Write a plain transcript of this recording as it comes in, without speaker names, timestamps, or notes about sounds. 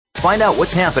Find out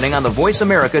what's happening on the Voice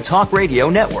America Talk Radio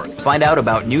Network. Find out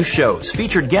about new shows,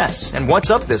 featured guests, and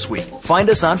what's up this week. Find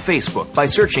us on Facebook by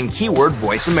searching keyword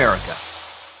Voice America.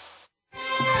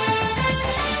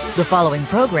 The following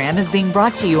program is being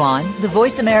brought to you on the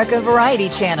Voice America Variety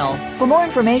Channel. For more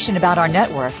information about our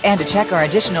network and to check our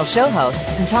additional show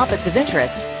hosts and topics of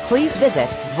interest, please visit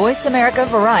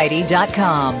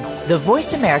voiceamericavariety.com. The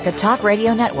Voice America Talk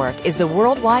Radio Network is the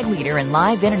worldwide leader in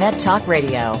live Internet talk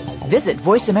radio. Visit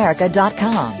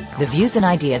voiceamerica.com. The views and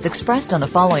ideas expressed on the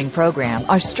following program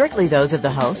are strictly those of the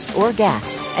host or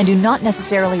guests and do not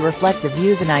necessarily reflect the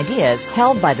views and ideas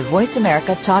held by the Voice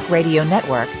America Talk Radio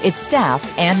Network, its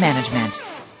staff, and management.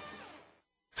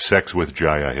 Sex with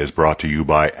Jaya is brought to you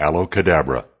by Aloe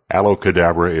Cadabra. Aloe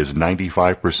Cadabra is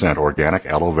 95% organic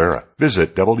aloe vera.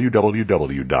 Visit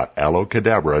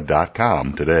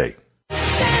www.aloecadabra.com today.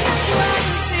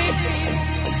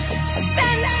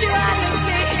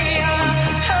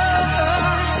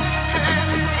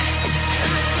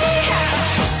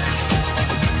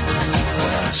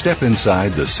 Step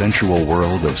inside the sensual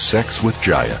world of Sex with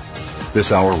Jaya.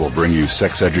 This hour will bring you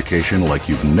sex education like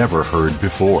you've never heard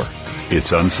before.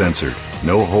 It's uncensored,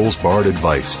 no holes-barred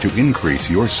advice to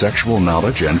increase your sexual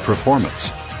knowledge and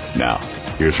performance. Now,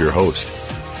 here's your host,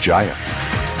 Jaya.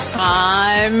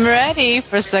 I'm ready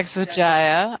for Sex with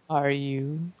Jaya. Are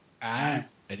you? I'm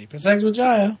ready for Sex with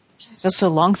Jaya. It feels so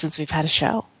long since we've had a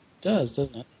show. It does,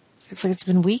 doesn't it? It's like it's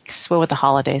been weeks. Well, with the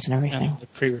holidays and everything. Yeah, the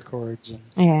pre-records. And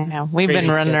yeah, we've been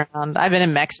running around. I've been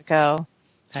in Mexico.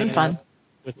 It's been fun.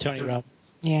 With Tony Robbins.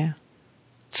 Yeah.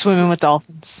 Swimming with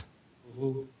dolphins.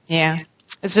 Ooh. Yeah.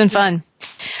 It's been fun.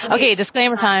 Okay,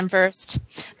 disclaimer time first.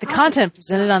 The content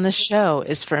presented on this show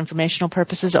is for informational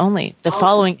purposes only. The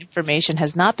following information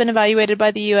has not been evaluated by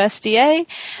the USDA.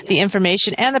 The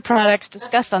information and the products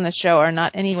discussed on this show are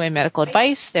not any way medical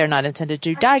advice. They are not intended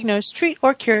to diagnose, treat,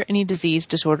 or cure any disease,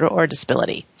 disorder, or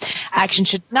disability. Action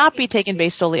should not be taken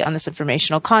based solely on this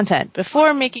informational content.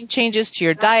 Before making changes to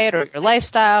your diet or your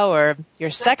lifestyle or your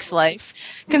sex life,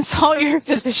 consult your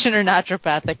physician or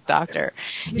naturopathic doctor.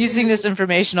 Using this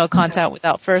informational content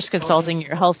without first consulting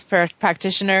your health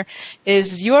practitioner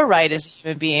is your right as a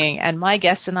human being, and my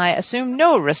guests and I assume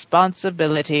no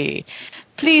responsibility.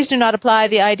 Please do not apply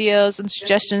the ideas and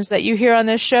suggestions that you hear on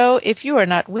this show if you are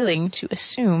not willing to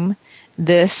assume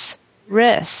this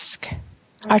risk.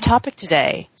 Our topic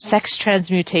today, sex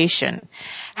transmutation.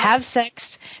 Have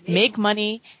sex, make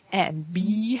money, and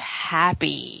be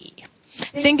happy.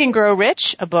 Think and Grow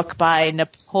Rich, a book by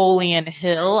Napoleon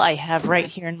Hill I have right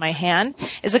here in my hand,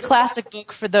 is a classic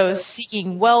book for those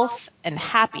seeking wealth and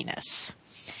happiness.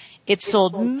 It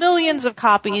sold millions of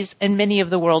copies, and many of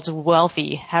the world's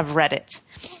wealthy have read it.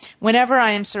 Whenever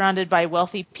I am surrounded by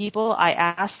wealthy people, I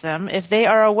ask them if they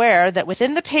are aware that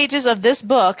within the pages of this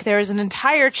book there is an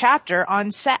entire chapter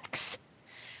on sex.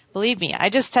 Believe me, I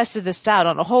just tested this out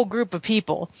on a whole group of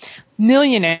people,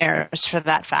 millionaires for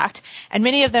that fact, and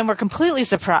many of them were completely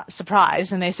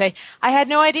surprised, and they say, I had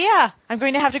no idea. I'm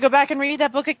going to have to go back and read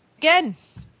that book again.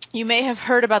 You may have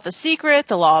heard about The Secret,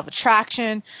 The Law of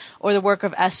Attraction, or the work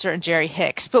of Esther and Jerry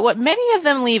Hicks, but what many of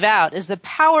them leave out is the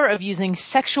power of using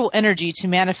sexual energy to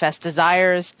manifest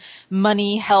desires,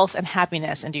 money, health, and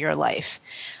happiness into your life.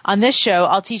 On this show,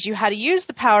 I'll teach you how to use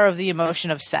the power of the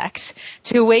emotion of sex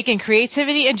to awaken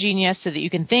creativity and genius so that you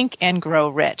can think and grow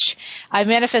rich. I've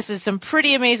manifested some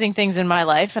pretty amazing things in my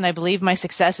life, and I believe my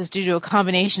success is due to a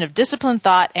combination of disciplined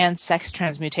thought and sex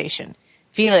transmutation.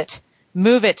 Feel it.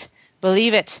 Move it.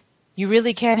 Believe it. You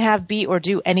really can have, be, or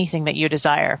do anything that you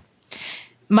desire.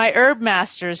 My herb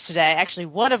masters today, actually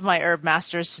one of my herb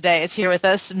masters today is here with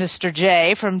us, Mr.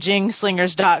 Jay from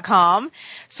jingslingers.com.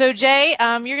 So Jay,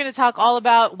 you're going to talk all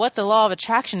about what the law of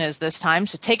attraction is this time,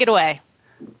 so take it away.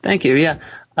 Thank you. Yeah.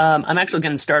 I'm actually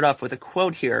going to start off with a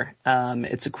quote here.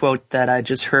 It's a quote that I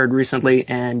just heard recently,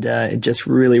 and it just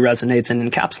really resonates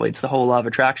and encapsulates the whole law of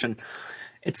attraction.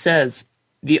 It says,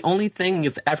 "The only thing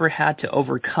you've ever had to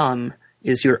overcome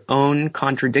is your own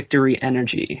contradictory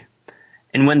energy.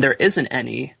 And when there isn't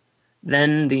any,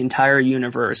 then the entire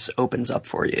universe opens up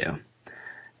for you."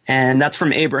 And that's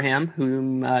from Abraham,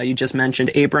 whom you just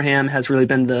mentioned. Abraham has really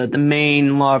been the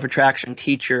main law of attraction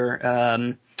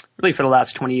teacher, really for the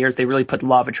last 20 years. They really put the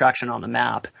law of attraction on the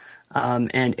map.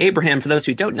 And Abraham, for those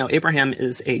who don't know, Abraham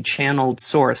is a channeled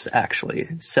source,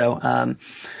 actually. So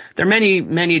there are many,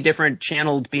 many different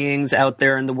channeled beings out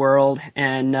there in the world,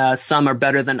 and some are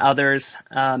better than others.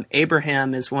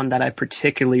 Abraham is one that I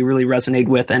particularly really resonate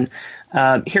with, and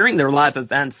hearing their live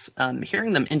events,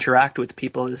 hearing them interact with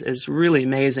people is really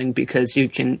amazing, because you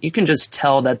can just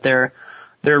tell that they're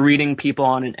reading people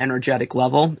on an energetic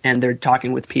level, and they're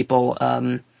talking with people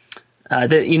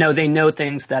They know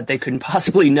things that they couldn't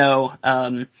possibly know,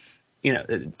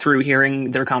 through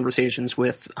hearing their conversations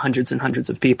with hundreds and hundreds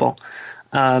of people.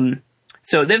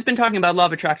 So they've been talking about law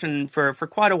of attraction for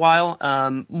quite a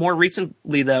while. More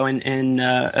recently, though, in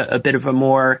a bit of a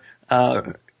more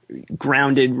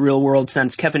grounded, real-world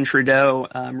sense, Kevin Trudeau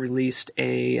released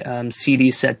a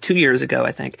CD set 2 years ago,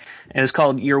 I think. It was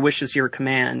called "Your Wish Is Your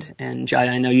Command." And Jaya,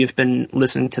 I know you've been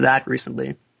listening to that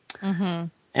recently. Mm-hmm.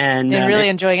 And really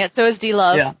enjoying it. So is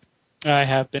D-Love. Yeah. I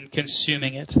have been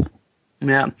consuming it.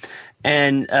 Yeah.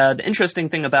 And the interesting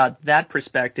thing about that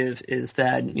perspective is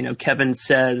that, Kevin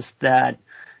says that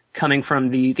coming from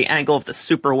the angle of the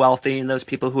super wealthy and those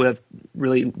people who have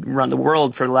really run the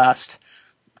world for the last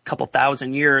couple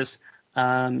thousand years,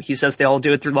 he says they all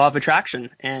do it through law of attraction.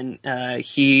 And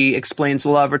he explains the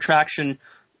law of attraction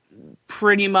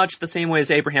pretty much the same way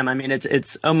as Abraham. I mean,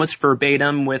 it's almost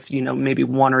verbatim with, maybe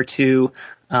one or two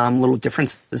little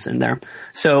differences in there.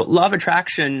 So law of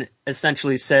attraction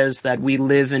essentially says that we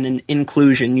live in an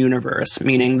inclusion universe,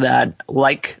 meaning that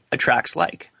like attracts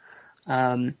like.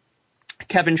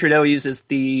 Kevin Trudeau uses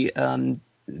the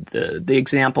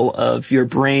example of your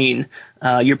brain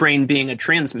being a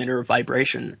transmitter of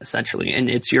vibration, essentially. And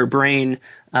it's your brain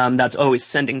that's always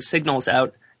sending signals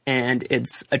out, and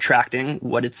it's attracting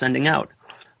what it's sending out.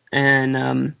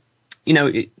 And,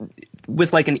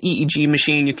 with like an EEG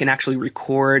machine, you can actually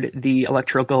record the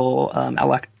electrical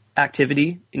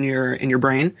activity in your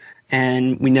brain.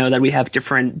 And we know that we have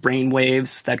different brain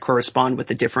waves that correspond with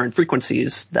the different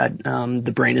frequencies that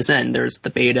the brain is in. There's the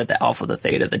beta, the alpha, the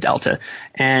theta, the delta.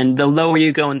 And the lower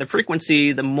you go in the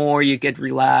frequency, the more you get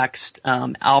relaxed.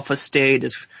 Alpha state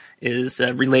is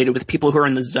related with people who are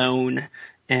in the zone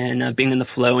and being in the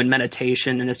flow in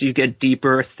meditation. And as you get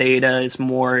deeper, theta is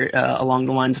more along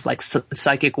the lines of like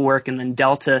psychic work. And then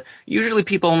delta, usually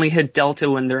people only hit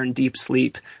delta when they're in deep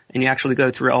sleep. And you actually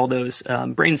go through all those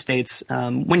brain states.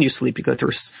 When you sleep, you go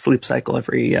through a sleep cycle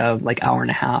every hour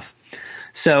and a half.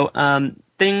 So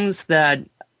things that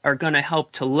are going to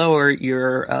help to lower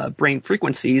your brain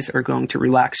frequencies are going to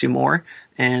relax you more,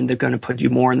 and they're going to put you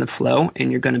more in the flow,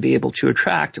 and you're going to be able to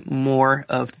attract more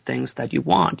of the things that you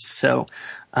want. So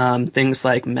things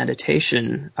like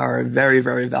meditation are very,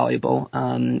 very valuable.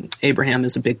 Abraham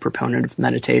is a big proponent of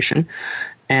meditation.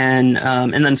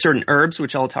 And then certain herbs,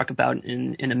 which I'll talk about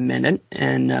in a minute.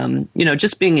 And,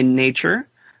 just being in nature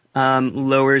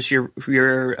lowers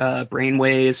your brain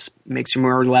waves, makes you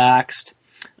more relaxed.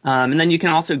 And then you can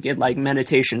also get like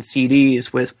meditation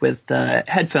CDs with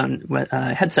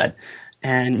headset,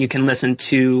 and you can listen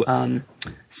to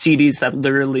CDs that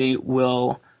literally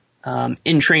will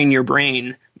entrain your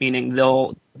brain, meaning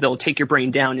they'll take your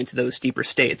brain down into those deeper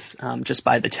states just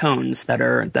by the tones that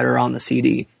are on the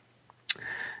CD.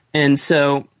 And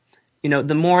so,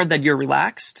 the more that you're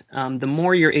relaxed, the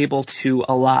more you're able to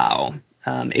allow.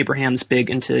 Abraham's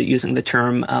big into using the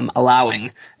term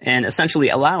allowing, and essentially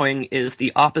allowing is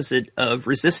the opposite of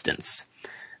resistance.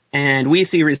 And we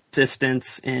see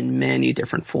resistance in many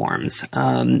different forms.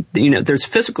 There's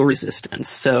physical resistance.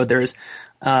 So there's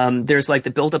like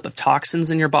the buildup of toxins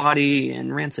in your body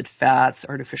and rancid fats,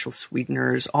 artificial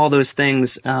sweeteners, all those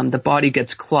things. The body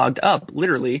gets clogged up,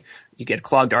 literally. You get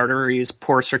clogged arteries,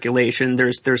 poor circulation.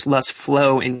 There's less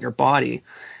flow in your body.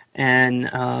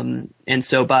 And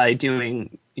so by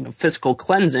doing, physical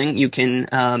cleansing, you can,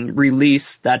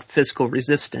 release that physical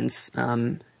resistance,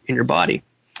 in your body.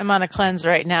 I'm on a cleanse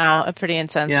right now, a pretty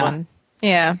intense one.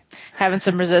 Yeah. Having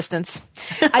some resistance.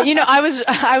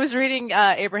 I was reading,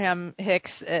 Abraham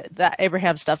Hicks, that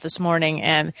Abraham stuff this morning,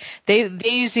 and they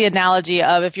use the analogy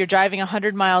of if you're driving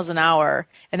 100 miles an hour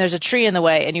and there's a tree in the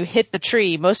way and you hit the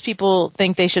tree, most people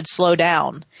think they should slow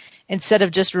down instead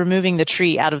of just removing the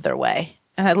tree out of their way.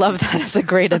 And I love that as a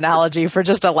great analogy for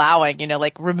just allowing,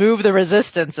 remove the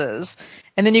resistances,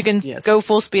 and then you can go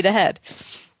full speed ahead.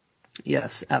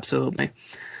 Yes, absolutely.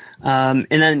 And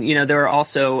then, there are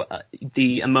also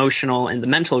the emotional and the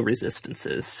mental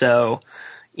resistances. So,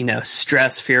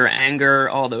 stress, fear, anger,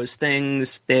 all those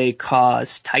things, they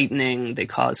cause tightening, they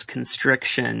cause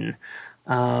constriction.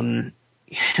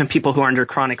 People who are under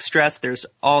chronic stress, there's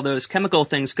all those chemical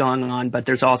things going on, but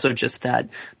there's also just that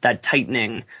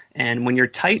tightening. And when you're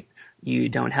tight, you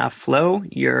don't have flow,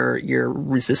 you're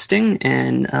resisting,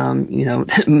 and,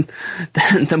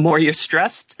 the more you're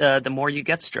stressed, the more you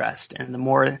get stressed, and the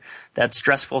more that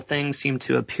stressful things seem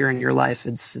to appear in your life.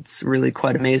 It's really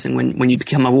quite amazing when you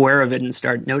become aware of it and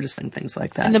start noticing things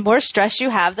like that. And the more stress you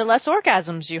have, the less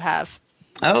orgasms you have.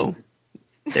 Oh.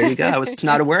 There you go. I was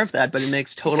not aware of that, but it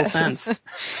makes total sense.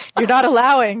 You're not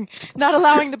allowing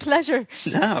the pleasure.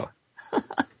 No.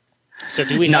 So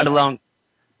do we not allowing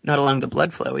the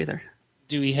blood flow either.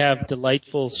 do we have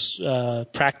delightful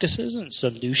practices and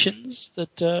solutions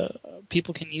that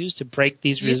people can use to break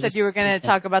these You said you were going to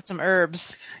talk about some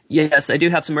herbs. Yes, I do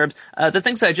have some herbs. The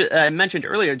things I mentioned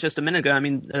earlier just a minute ago, I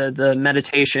mean, the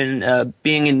meditation,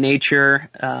 being in nature,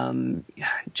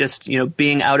 just,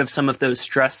 being out of some of those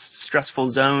stressful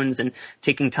zones and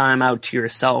taking time out to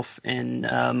yourself,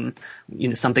 and,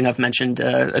 something I've mentioned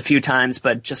a few times,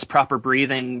 but just proper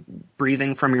breathing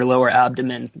from your lower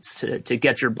abdomen to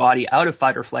get your body out of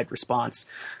fight or flight response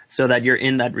so that you're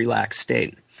in that relaxed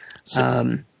state.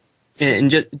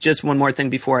 And just one more thing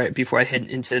before I hit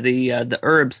into the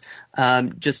herbs,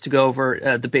 just to go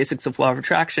over the basics of law of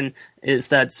attraction, is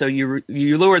that so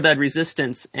you lower that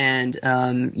resistance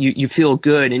and you feel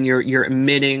good, and you're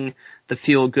emitting the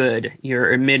feel good.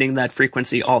 You're emitting that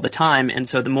frequency all the time, and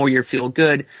so the more you feel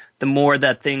good, the more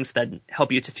that things that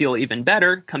help you to feel even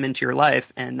better come into your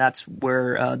life, and that's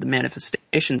where the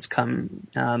manifestations come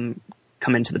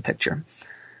into the picture.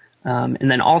 And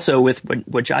then also with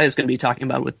what Jaya is going to be talking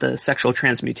about with the sexual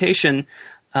transmutation,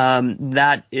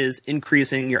 that is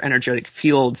increasing your energetic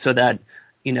field so that,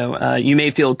 you may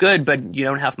feel good, but you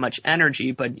don't have much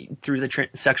energy, but through the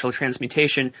sexual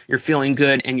transmutation, you're feeling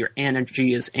good and your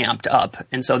energy is amped up.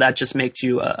 And so that just makes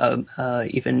you a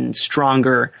even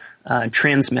stronger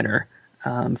transmitter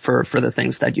for the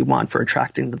things that you want, for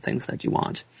attracting the things that you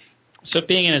want. So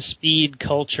being in a speed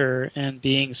culture and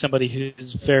being somebody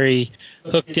who's very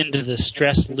hooked into the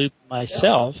stress loop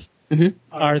myself,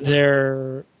 are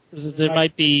there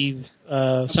might be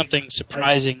something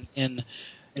surprising in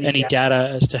any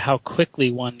data as to how quickly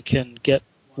one can get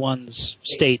one's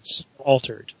states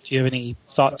altered. Do you have any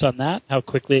thoughts on that? How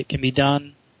quickly it can be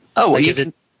done? Oh, well, you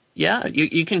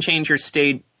can change your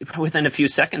state within a few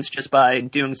seconds just by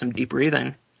doing some deep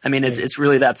breathing. I mean, it's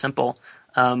really that simple.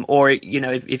 Or,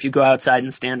 if you go outside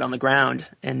and stand on the ground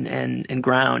and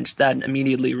ground, that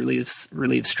immediately relieves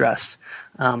stress,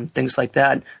 things like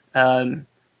that.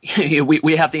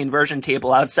 We have the inversion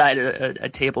table outside, a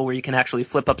table where you can actually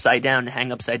flip upside down and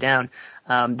hang upside down.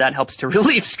 That helps to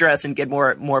relieve stress and get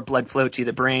more blood flow to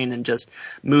the brain and just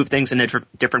move things in a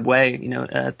different way,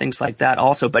 things like that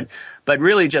also. But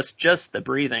really just the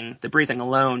breathing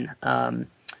alone,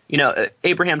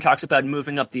 Abraham talks about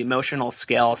moving up the emotional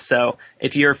scale. So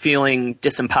if you're feeling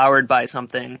disempowered by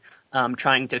something,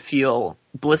 trying to feel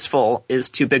blissful is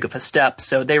too big of a step.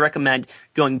 So they recommend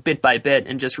going bit by bit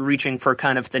and just reaching for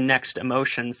kind of the next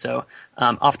emotion. So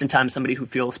oftentimes somebody who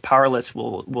feels powerless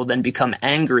will then become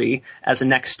angry as a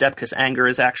next step, because anger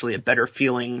is actually a better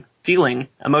feeling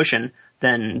emotion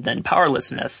than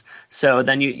powerlessness. So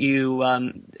then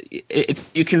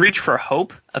if you can reach for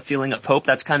hope, a feeling of hope,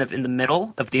 that's kind of in the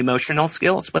middle of the emotional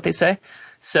scale, is what they say.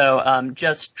 So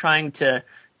just trying to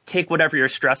take whatever you're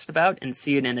stressed about and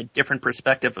see it in a different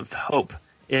perspective of hope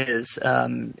is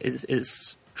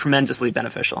tremendously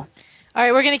beneficial. All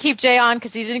right, we're going to keep Jay on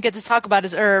because he didn't get to talk about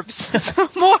his herbs. So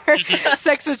more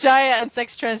Sex with Jaya and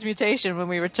sex transmutation when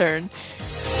we return.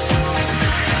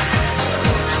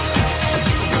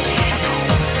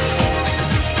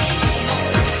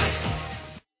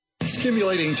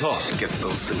 Stimulating talk. Gets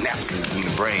those synapses in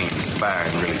the brain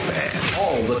firing really fast.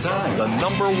 All the time. The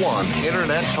 #1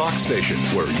 Internet talk station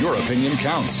where your opinion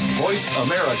counts.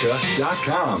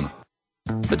 VoiceAmerica.com.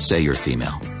 Let's say you're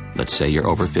female. Let's say you're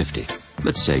over 50.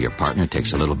 Let's say your partner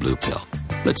takes a little blue pill.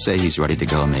 Let's say he's ready to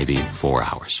go maybe 4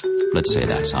 hours. Let's say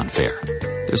that's unfair.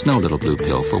 There's no little blue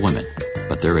pill for women,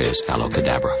 but there is Aloe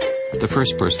Cadabra, the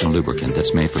first personal lubricant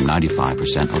that's made from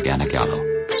 95% organic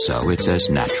aloe. So it's as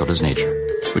natural as nature,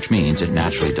 which means it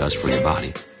naturally does for your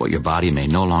body what your body may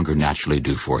no longer naturally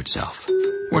do for itself.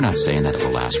 We're not saying that it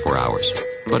will last 4 hours,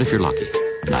 but if you're lucky,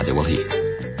 neither will he.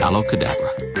 Aloe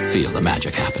Cadabra. Feel the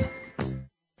magic happen.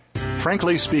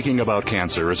 Frankly Speaking About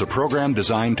Cancer is a program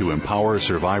designed to empower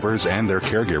survivors and their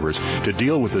caregivers to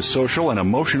deal with the social and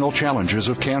emotional challenges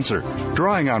of cancer.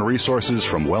 Drawing on resources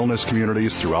from wellness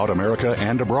communities throughout America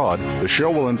and abroad, the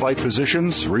show will invite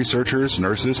physicians, researchers,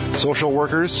 nurses, social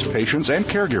workers, patients, and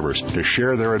caregivers to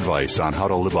share their advice on how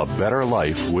to live a better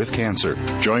life with cancer.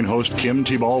 Join host Kim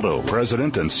Tibaldo,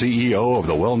 President and CEO of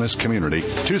the Wellness Community,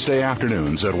 Tuesday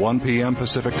afternoons at 1 p.m.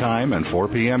 Pacific Time and 4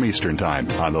 p.m. Eastern Time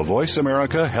on the Voice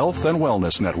America Health and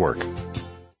Wellness Network.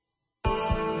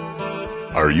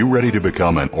 Are you ready to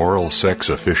become an oral sex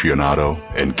aficionado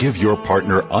and give your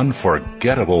partner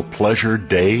unforgettable pleasure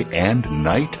day and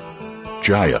night?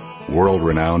 Jaya,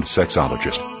 world-renowned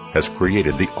sexologist, has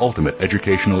created the ultimate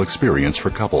educational experience for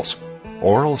couples.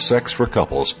 Oral Sex for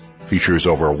Couples features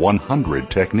over 100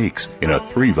 techniques in a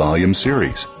 3-volume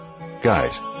series.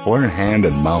 Guys, learn hand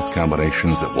and mouth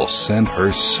combinations that will send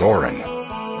her soaring.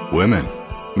 Women,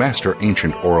 master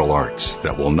ancient oral arts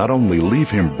that will not only leave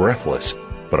him breathless,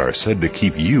 but are said to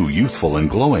keep you youthful and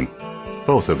glowing.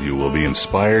 Both of you will be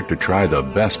inspired to try the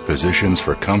best positions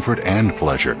for comfort and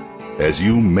pleasure as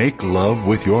you make love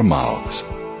with your mouths.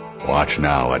 Watch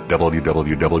now at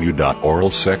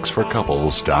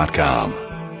www.oralsexforcouples.com.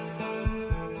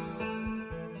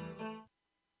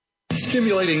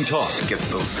 Stimulating talk.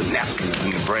 Gets those synapses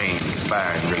in the brain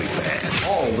firing really fast.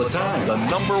 All the time. The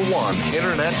 #1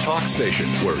 Internet talk station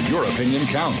where your opinion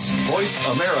counts.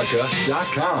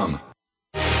 VoiceAmerica.com.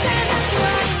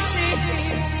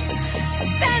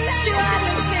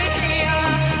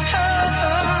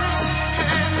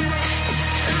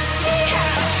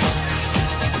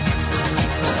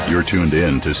 You're tuned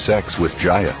in to Sex with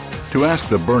Jaya. To ask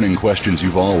the burning questions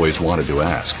you've always wanted to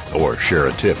ask, or share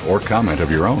a tip or comment of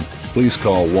your own, please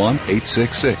call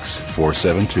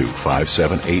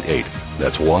 1-866-472-5788.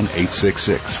 That's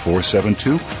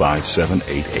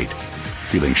 1-866-472-5788.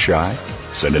 Feeling shy?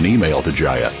 Send an email to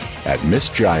Jaya at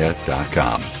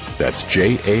MissJaya.com. That's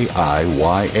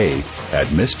JAIYA at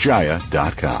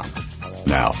MissJaya.com.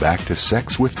 Now back to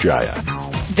Sex with Jaya.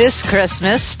 This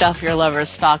Christmas, stuff your lover's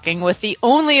stocking with the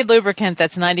only lubricant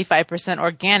that's 95%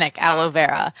 organic aloe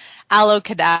vera, Aloe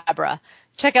Cadabra.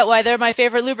 Check out why they're my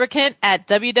favorite lubricant at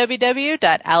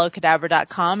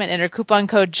www.aloecadabra.com and enter coupon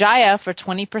code JAYA for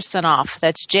 20% off.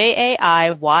 That's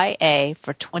JAIYA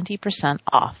for 20%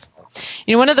 off.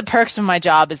 You know, one of the perks of my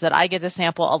job is that I get to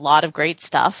sample a lot of great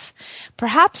stuff.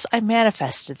 Perhaps I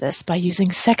manifested this by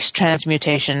using sex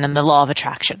transmutation and the law of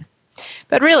attraction.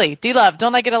 But really, D-Love,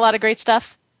 don't I get a lot of great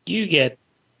stuff? You get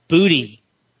booty.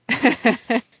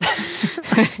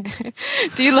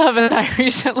 D-Love and I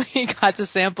recently got to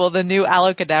sample the new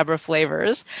Aloe Cadabra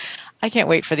flavors. I can't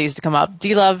wait for these to come up.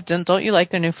 D-Love, don't you like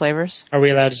their new flavors? Are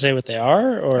we allowed to say what they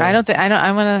are? Or I don't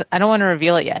want to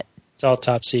reveal it yet. It's all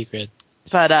top secret.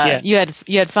 But yeah. you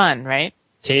had fun, right?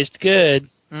 Taste good.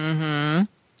 Mm-hmm.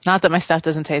 Not that my stuff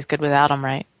doesn't taste good without them,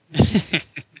 right?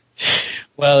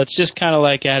 Well, it's just kind of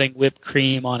like adding whipped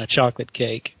cream on a chocolate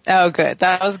cake. Oh, good.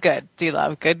 That was good,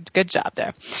 D-Love. Good job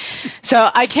there. So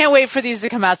I can't wait for these to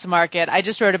come out to market. I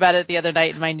just wrote about it the other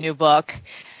night in my new book.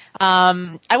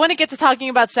 I want to get to talking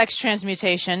about sex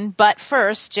transmutation, but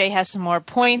first, Jay has some more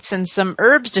points and some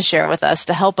herbs to share with us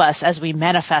to help us as we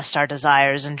manifest our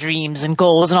desires and dreams and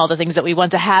goals and all the things that we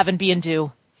want to have and be and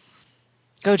do.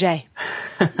 Go, Jay.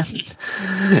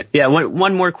 Yeah,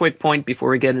 one more quick point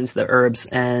before we get into the herbs,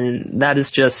 and that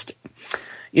is just,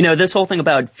 this whole thing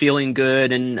about feeling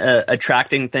good and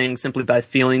attracting things simply by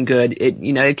feeling good.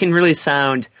 It can really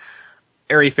sound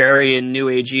airy-fairy and new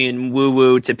agey and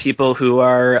woo-woo to people who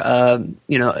are,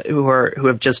 who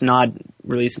have just not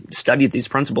really studied these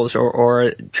principles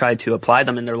or tried to apply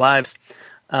them in their lives.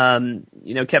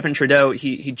 Kevin Trudeau,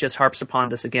 he just harps upon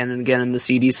this again and again in the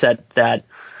CD set that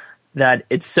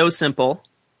it's so simple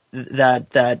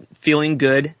that feeling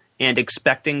good and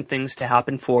expecting things to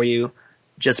happen for you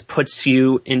just puts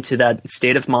you into that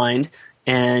state of mind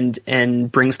and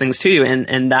brings things to you.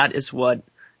 And that is what,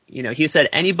 he said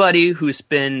anybody who's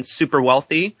been super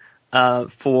wealthy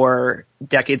for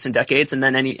decades and decades, and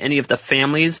then any of the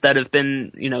families that have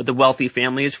been, the wealthy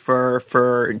families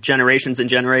for generations and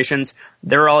generations,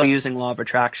 they're all using law of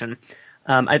attraction.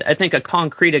 I think a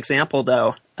concrete example,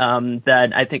 though,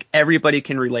 that I think everybody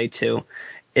can relate to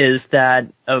is that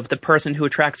of the person who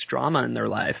attracts drama in their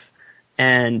life.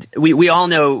 And we all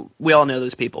know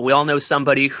those people. We all know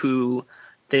somebody who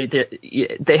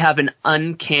they have an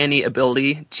uncanny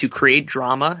ability to create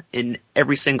drama in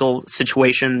every single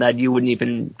situation that you wouldn't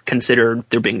even consider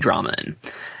there being drama in.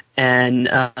 And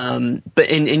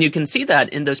you can see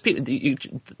that in those people,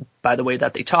 by the way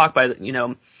that they talk,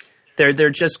 they're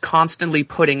just constantly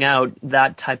putting out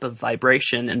that type of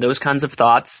vibration and those kinds of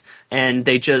thoughts, and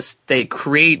they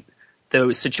create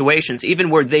those situations, even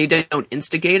where they don't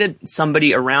instigate it,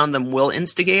 somebody around them will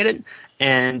instigate it,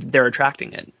 and they're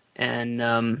attracting it. And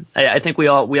I think we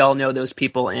all know those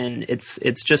people, and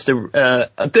it's just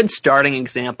a good starting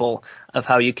example of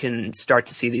how you can start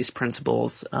to see these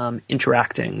principles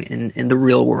interacting in the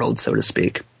real world, so to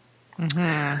speak.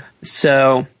 Mm-hmm.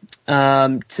 So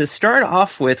to start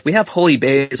off with, we have holy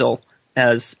basil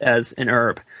as an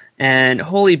herb. And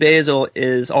holy basil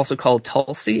is also called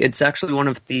Tulsi. It's actually one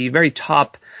of the very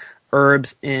top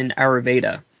herbs in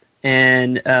Ayurveda.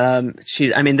 And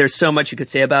there's so much you could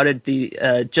say about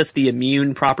it. Just the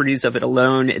immune properties of it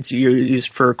alone. It's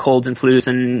used for colds and flus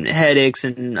and headaches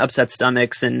and upset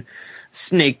stomachs and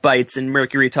snake bites and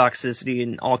mercury toxicity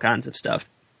and all kinds of stuff.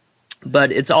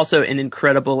 But it's also an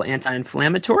incredible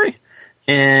anti-inflammatory,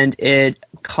 and it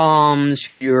calms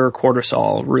your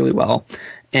cortisol really well.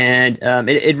 And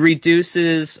it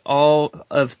reduces all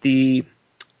of the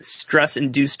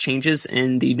stress-induced changes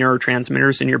in the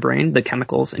neurotransmitters in your brain, the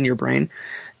chemicals in your brain.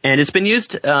 And it's been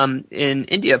used in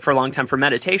India for a long time for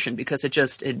meditation because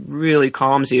it really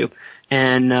calms you.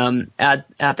 And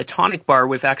at the tonic bar,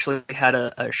 we've actually had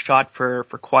a shot for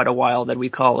quite a while that we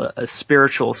call a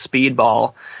spiritual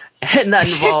speedball, and that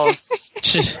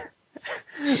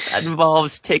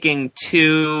involves taking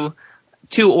two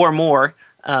or more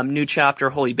New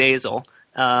Chapter Holy Basil.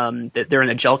 That they're in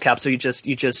a gel cap, so you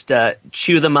just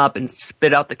chew them up and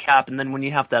spit out the cap, and then when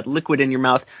you have that liquid in your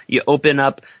mouth, you open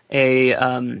up a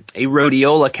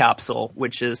rhodiola capsule,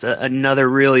 which is another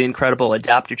really incredible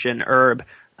adaptogen herb.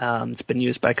 It's been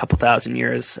used by a couple thousand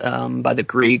years by the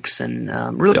Greeks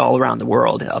and really all around the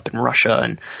world, up in Russia,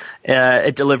 and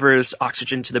it delivers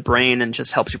oxygen to the brain and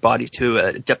just helps your body to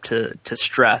adapt to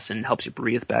stress and helps you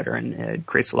breathe better, and it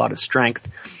creates a lot of strength.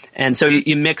 And so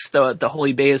you mix the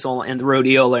holy basil and the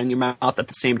rhodiola in your mouth at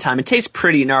the same time. It tastes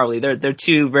pretty gnarly. They're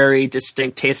two very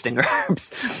distinct tasting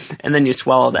herbs. And then you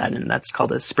swallow that, and that's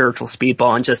called a spiritual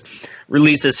speedball, and just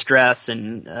releases stress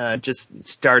and just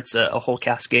starts a whole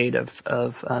cascade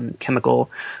of chemical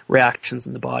reactions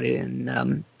in the body.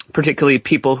 And particularly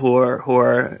people who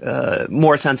are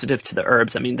more sensitive to the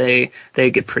herbs, I mean, they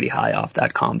get pretty high off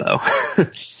that combo.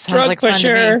 Sounds drug like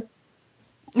pusher. Fun to me.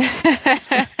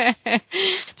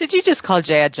 Did you just call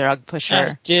Jay a drug pusher?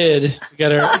 I did. We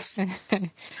got our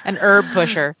an herb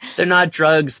pusher. They're not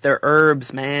drugs, they're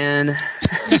herbs, man.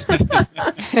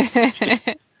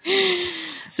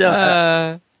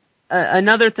 So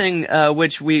another thing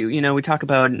which we talk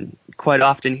about quite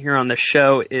often here on the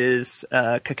show is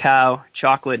cacao,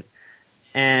 chocolate.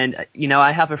 And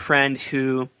I have a friend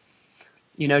who,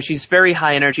 she's very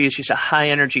high energy. She's a high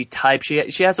energy type.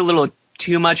 She has a little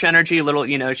too much energy, a little,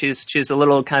 she's a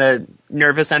little kind of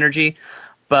nervous energy.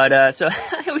 But, so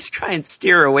I always try and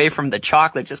steer away from the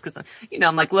chocolate just because,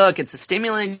 I'm like, look, it's a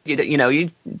stimulant, you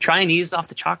try and ease off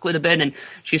the chocolate a bit. And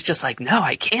she's just like, no,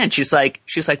 I can't. She's like,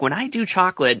 when I do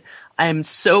chocolate, I'm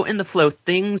so in the flow.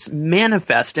 Things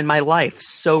manifest in my life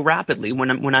so rapidly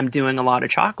when I'm doing a lot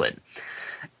of chocolate.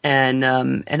 And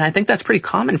I think that's pretty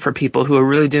common for people who are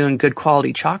really doing good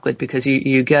quality chocolate because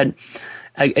you get,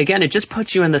 again, it just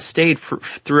puts you in the state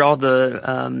through all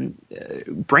the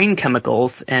brain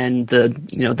chemicals and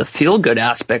the feel good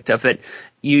aspect of it.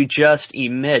 You just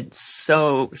emit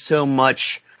so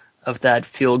much of that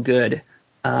feel good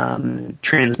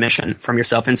transmission from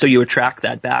yourself, and so you attract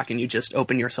that back, and you just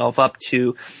open yourself up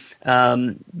to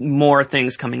more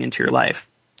things coming into your life.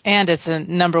 And it's a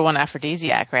number one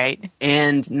aphrodisiac, right?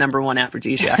 And number one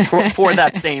aphrodisiac for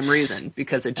that same reason,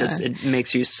 because it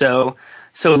makes you so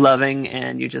loving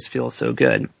and you just feel so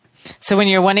good. So when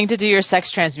you're wanting to do your sex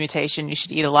transmutation, you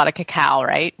should eat a lot of cacao,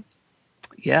 right?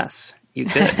 Yes, you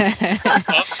could.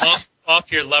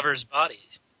 off your lover's body.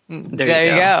 There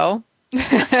you go.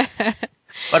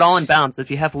 But all in balance.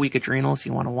 If you have weak adrenals,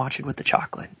 you want to watch it with the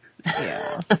chocolate.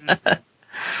 Yeah.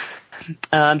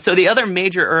 So the other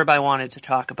major herb I wanted to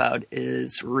talk about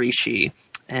is reishi.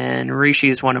 And reishi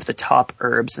is one of the top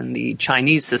herbs in the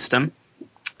Chinese system.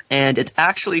 And it's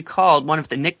actually called, one of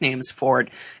the nicknames for it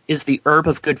is the herb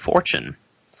of good fortune.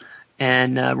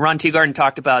 And Ron Teagarden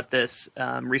talked about this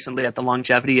recently at the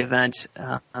longevity event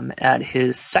at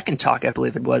his second talk, I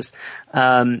believe it was.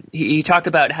 He talked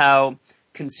about how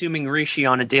consuming reishi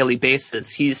on a daily basis,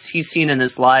 he's seen in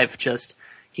his life just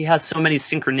he has so many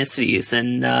synchronicities,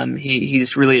 and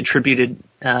he's really attributed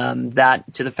that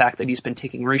to the fact that he's been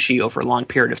taking reishi over a long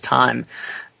period of time.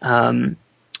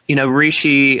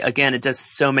 Reishi, again, it does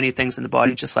so many things in the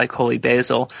body, just like holy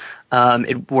basil.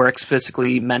 It works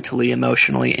physically, mentally,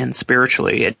 emotionally, and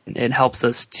spiritually. It helps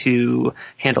us to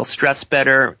handle stress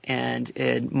better, and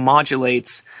it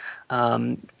modulates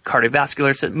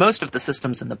cardiovascular, most of the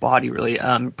systems in the body, really,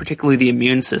 particularly the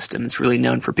immune system. It's really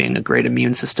known for being a great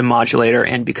immune system modulator,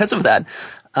 and because of that,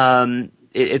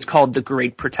 it's called the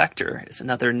Great Protector. It's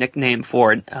another nickname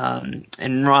for it.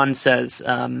 And Ron says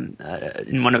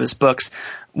in one of his books,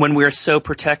 when we're so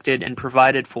protected and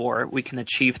provided for, we can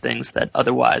achieve things that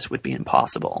otherwise would be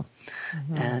impossible.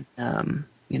 Mm-hmm. And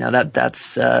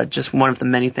that's just one of the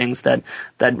many things that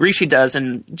reishi does,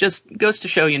 and just goes to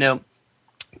show,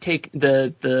 take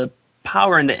the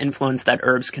power and the influence that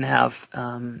herbs can have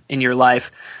in your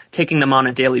life, taking them on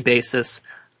a daily basis.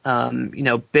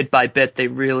 Bit by bit, they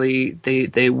really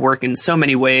they work in so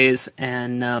many ways,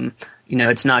 and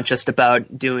it's not just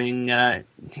about doing a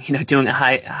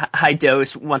high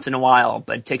dose once in a while,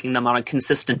 but taking them on a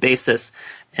consistent basis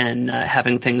and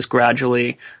having things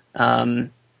gradually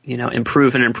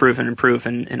improve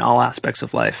in all aspects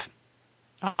of life.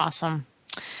 Awesome.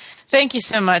 Thank you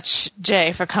so much,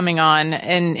 Jay, for coming on.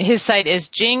 And his site is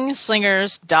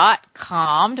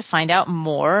jingslingers.com to find out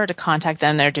more, to contact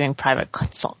them. They're doing private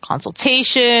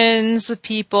consultations with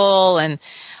people and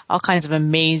all kinds of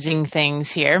amazing things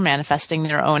here, manifesting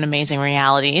their own amazing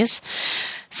realities.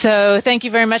 So thank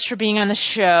you very much for being on the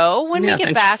show. When we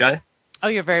get back, Jay. Oh,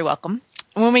 you're very welcome.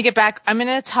 When we get back, I'm going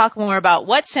to talk more about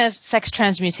what sex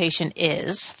transmutation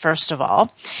is, first of all,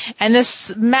 and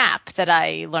this map that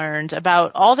I learned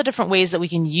about all the different ways that we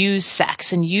can use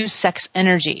sex and use sex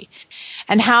energy,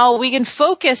 and how we can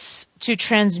focus to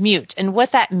transmute and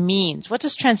what that means. What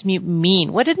does transmute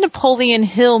mean? What did Napoleon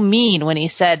Hill mean when he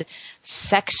said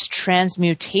sex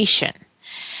transmutation?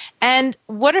 And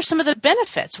what are some of the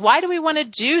benefits? Why do we want to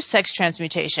do sex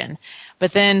transmutation?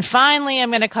 But then finally,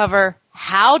 I'm going to cover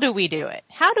how do we do it?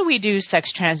 How do we do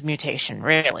sex transmutation,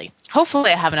 really? Hopefully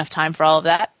I have enough time for all of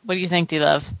that. What do you think,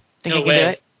 D-Love? Think No I can do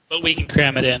way, it? but we can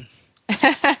cram it in.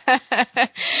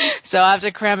 So I have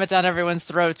to cram it down everyone's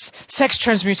throats. Sex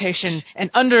transmutation in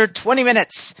under 20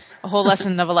 minutes. A whole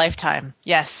lesson of a lifetime.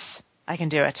 Yes, I can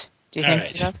do it. Do you All think,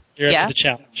 right. D-Love? You're Yeah? up for the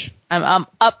challenge. I'm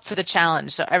up for the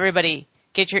challenge. So everybody,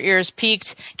 get your ears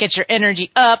peaked, get your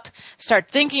energy up, start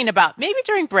thinking about, maybe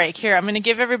during break here, I'm going to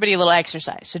give everybody a little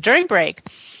exercise. So during break,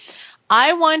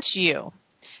 I want you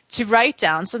to write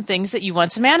down some things that you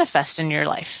want to manifest in your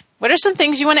life. What are some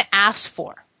things you want to ask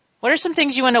for? What are some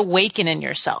things you want to awaken in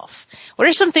yourself? What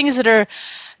are some things that are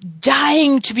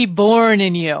dying to be born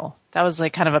in you? That was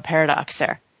like kind of a paradox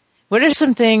there. What are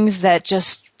some things that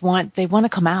just want to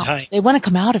come out? Dying. They want to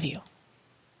come out of you.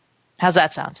 How's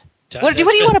that sound? What do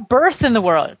you want to birth in the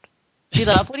world?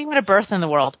 D-Love, what do you want to birth in the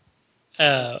world?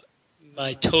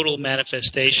 My total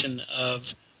manifestation of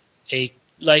a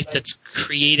life that's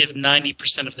creative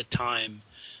 90% of the time.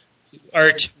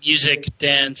 Art, music,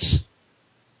 dance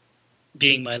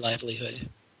being my livelihood.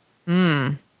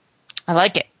 I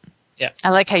like it. Yeah.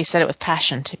 I like how you said it with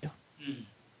passion, too.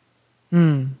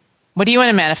 What do you want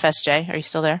to manifest, Jay? Are you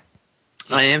still there?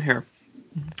 I am here.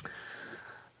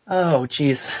 Oh,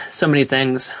 geez, so many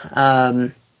things.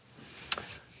 A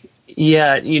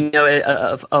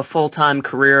full-time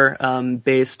career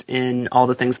based in all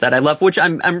the things that I love, which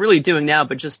I'm really doing now,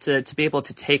 but just to be able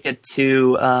to take it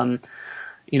to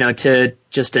to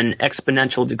just an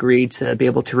exponential degree, to be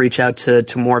able to reach out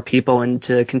to more people and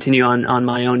to continue on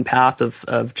my own path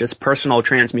of just personal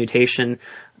transmutation,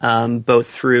 both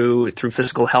through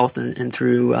physical health and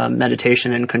through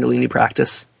meditation and Kundalini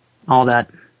practice, all that.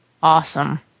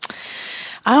 Awesome.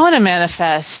 I want to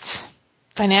manifest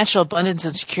financial abundance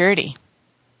and security.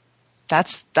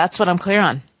 That's what I'm clear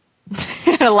on.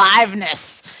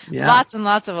 Aliveness. Yeah. Lots and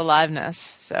lots of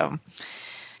aliveness. So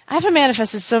I haven't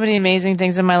manifested so many amazing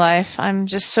things in my life. I'm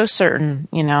just so certain,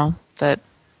 that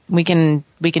we can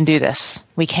do this.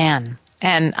 We can.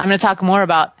 And I'm going to talk more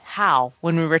about how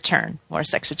when we return. More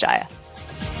Sex with Jaya.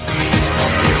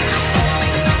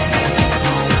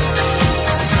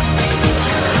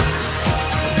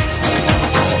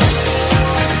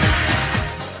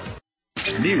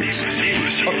 News,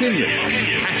 opinion,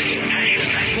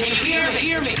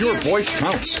 your voice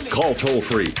counts. Call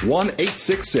toll-free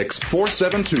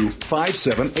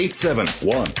 1-866-472-5787.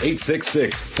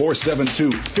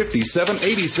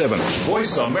 1-866-472-5787.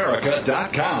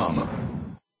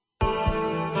 VoiceAmerica.com.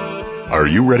 Are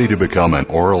you ready to become an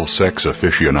oral sex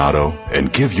aficionado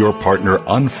and give your partner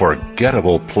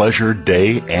unforgettable pleasure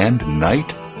day and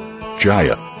night?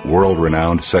 Jaya,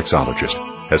 world-renowned sexologist,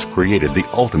 has created the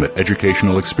ultimate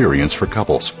educational experience for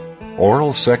couples.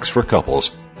 Oral Sex for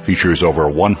Couples features over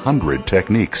 100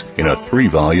 techniques in a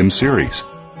 3-volume series.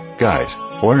 Guys,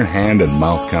 learn hand and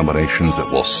mouth combinations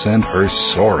that will send her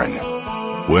soaring.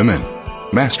 Women,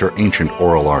 master ancient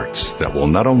oral arts that will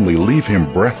not only leave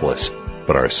him breathless,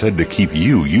 but are said to keep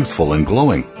you youthful and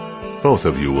glowing. Both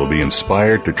of you will be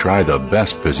inspired to try the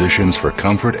best positions for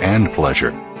comfort and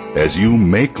pleasure as you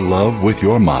make love with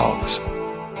your mouths.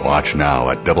 Watch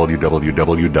now at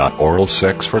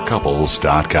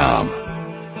www.oralsexforcouples.com.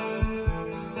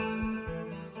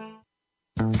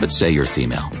 Let's say you're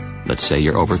female. Let's say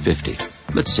you're over 50.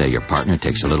 Let's say your partner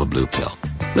takes a little blue pill.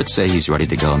 Let's say he's ready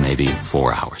to go maybe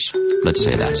 4 hours. Let's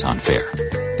say that's unfair.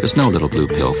 There's no little blue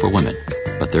pill for women,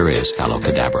 but there is Aloe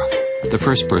Cadabra, the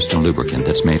first personal lubricant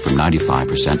that's made from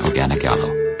 95% organic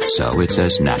aloe. So it's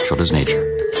as natural as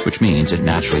nature, which means it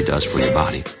naturally does for your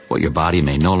body what your body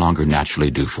may no longer naturally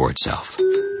do for itself.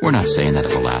 We're not saying that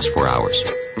it will last 4 hours,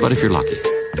 but if you're lucky,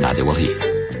 neither will he.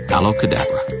 Aloe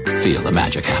Cadabra. Feel the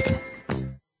magic happen.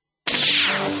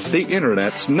 The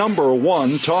Internet's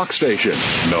 #1 talk station.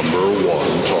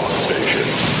 #1 talk station.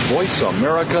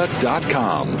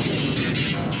 VoiceAmerica.com.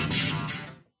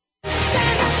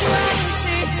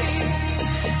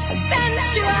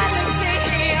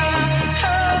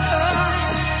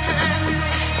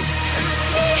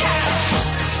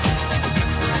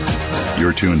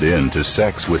 You're tuned in to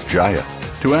Sex with Jaya.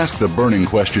 To ask the burning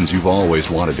questions you've always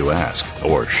wanted to ask,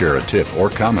 or share a tip or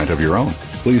comment of your own,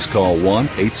 please call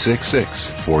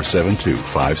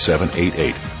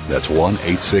 1-866-472-5788. That's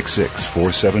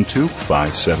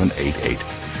 1-866-472-5788.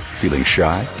 Feeling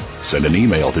shy? Send an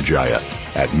email to Jaya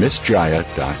at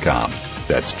MissJaya.com.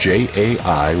 That's Jaya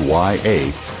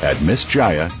at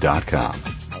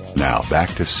MissJaya.com. Now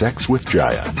back to Sex with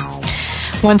Jaya.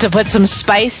 Want to put some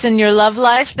spice in your love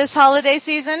life this holiday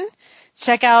season?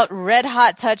 Check out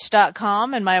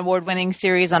redhottouch.com and my award-winning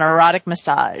series on erotic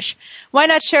massage. Why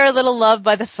not share a little love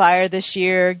by the fire this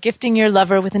year, gifting your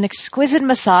lover with an exquisite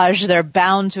massage they're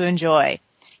bound to enjoy?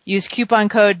 Use coupon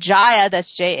code JAYA,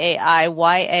 that's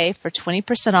JAIYA, for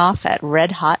 20% off at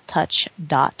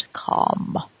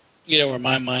redhottouch.com. You know where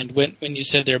my mind went when you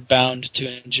said they're bound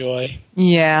to enjoy.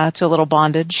 Yeah, it's a little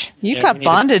bondage. You've got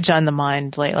bondage on the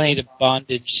mind lately. We need a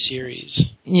bondage series.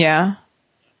 Yeah.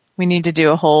 We need to do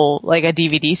a whole, like a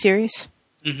DVD series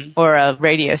or a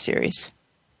radio series.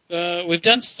 We've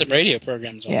done some radio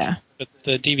programs on that, but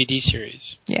the DVD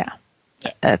series. Yeah.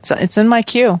 It's in my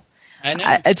queue. I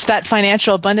know. It's that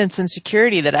financial abundance and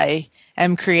security that I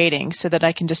am creating so that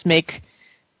I can just make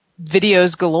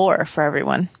videos galore for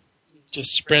everyone.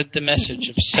 Just spread the message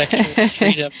of sexual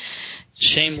freedom,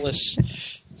 shameless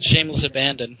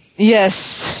abandon.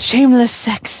 Yes, shameless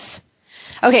sex.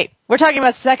 Okay, we're talking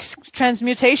about sex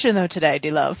transmutation though today,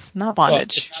 D-Love, not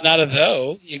bondage. Well, it's not a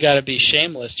though. You got to be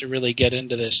shameless to really get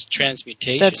into this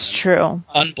transmutation. That's true.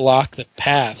 Unblock the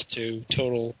path to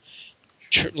total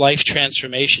life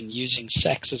transformation using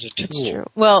sex as a tool. That's true.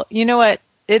 Well, you know what?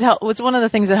 It was one of the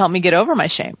things that helped me get over my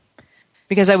shame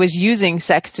because I was using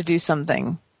sex to do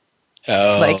something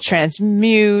like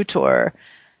transmute or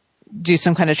do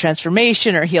some kind of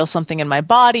transformation or heal something in my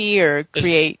body or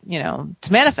create, to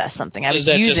manifest something. I was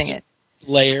using it.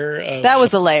 That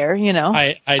was a layer,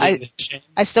 I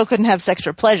still couldn't have sex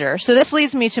for pleasure. So this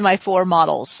leads me to my 4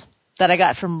 models that I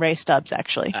got from Ray Stubbs,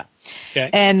 actually. Okay.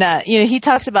 And, he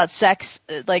talks about sex,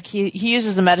 like he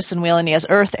uses the medicine wheel and he has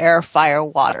earth, air, fire,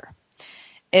 water.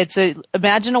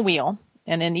 Imagine a wheel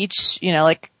and in each,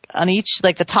 on each,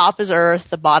 like the top is earth,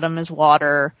 the bottom is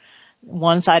water,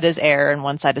 one side is air, and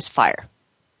one side is fire.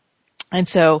 And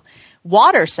so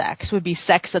water sex would be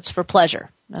sex that's for pleasure.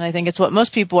 And I think it's what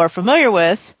most people are familiar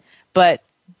with, but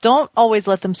don't always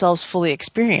let themselves fully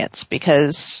experience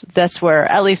because that's where,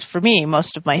 at least for me,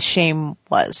 most of my shame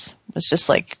was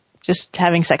just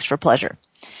having sex for pleasure.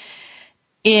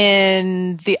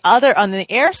 On the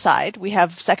air side, we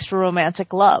have sex for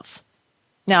romantic love.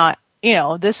 Now,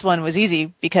 this one was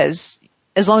easy because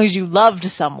as long as you loved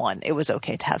someone, it was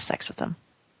okay to have sex with them.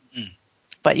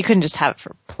 But you couldn't just have it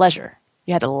for pleasure.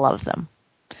 You had to love them.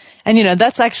 And,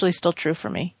 that's actually still true for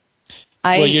me.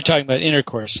 Well, you're talking about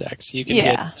intercourse sex. You can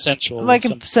get sensual. I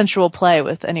can sensual play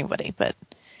with anybody, but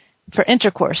for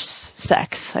intercourse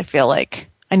sex, I feel like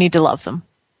I need to love them.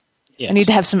 Yes. I need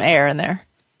to have some air in there.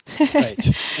 Right.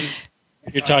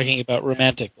 And you're talking about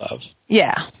romantic love.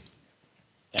 Yeah.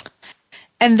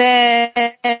 And then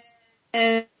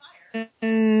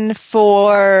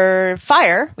for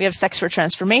fire, we have sex for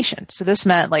transformation. So this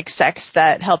meant like sex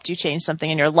that helped you change something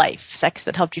in your life, sex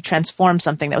that helped you transform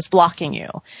something that was blocking you,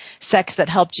 sex that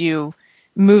helped you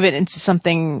move it into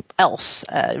something else.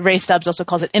 Ray Stubbs also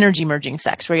calls it energy merging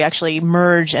sex, where you actually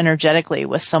merge energetically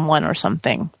with someone or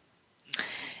something.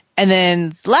 And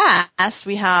then last,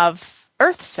 we have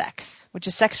earth sex, which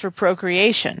is sex for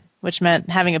procreation, which meant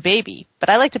having a baby. But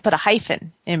I like to put a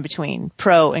hyphen in between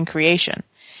pro and creation,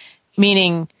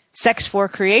 meaning sex for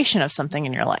creation of something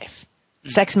in your life,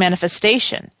 sex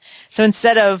manifestation. So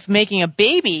instead of making a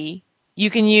baby, you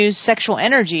can use sexual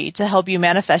energy to help you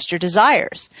manifest your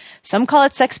desires. Some call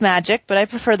it sex magic, but I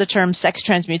prefer the term sex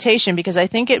transmutation because I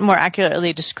think it more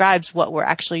accurately describes what we're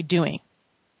actually doing.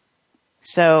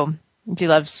 So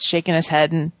D-Love's shaking his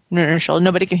head and your shoulder.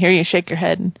 Nobody can hear you shake your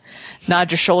head and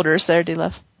nod your shoulders there,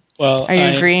 D-Love. Well, are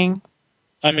you agreeing?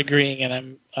 I'm agreeing,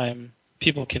 and I'm.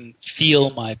 People can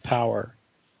feel my power.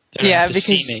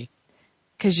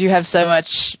 Because you have so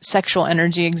much sexual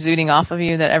energy exuding off of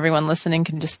you that everyone listening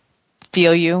can just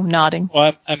feel you nodding.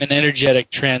 Well, I'm an energetic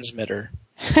transmitter,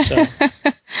 so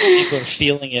people are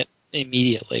feeling it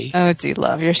immediately. Oh,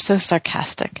 D-Love, you're so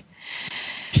sarcastic.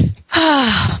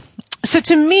 So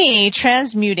to me,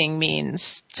 transmuting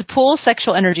means to pull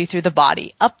sexual energy through the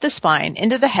body, up the spine,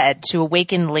 into the head to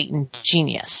awaken latent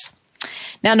genius.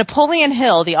 Now, Napoleon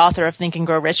Hill, the author of Think and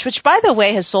Grow Rich, which, by the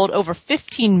way, has sold over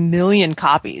 15 million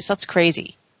copies. That's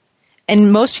crazy.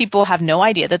 And most people have no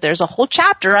idea that there's a whole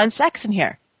chapter on sex in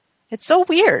here. It's so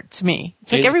weird to me.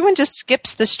 It's like everyone just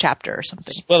skips this chapter or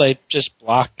something. Well, they just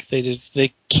block.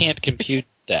 They can't compute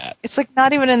that. It's like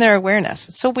not even in their awareness.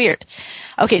 It's so weird.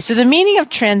 Okay, so the meaning of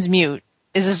transmute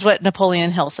is what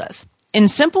Napoleon Hill says. In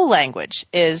simple language,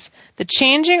 is the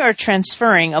changing or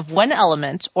transferring of one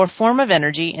element or form of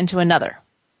energy into another.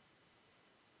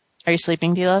 Are you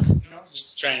sleeping, D-Love? I'm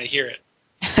just trying to hear it.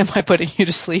 Am I putting you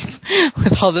to sleep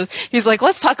with all this? He's like,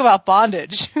 let's talk about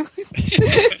bondage.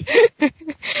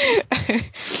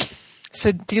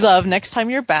 So, D-Love, next time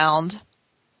you're bound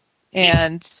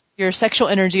and your sexual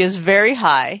energy is very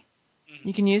high,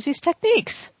 you can use these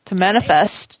techniques to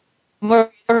manifest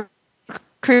more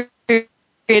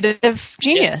creative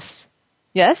genius.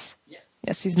 Yes?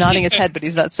 Yes, he's nodding his head, but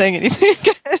he's not saying anything.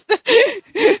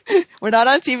 We're not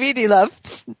on TV, D-Love.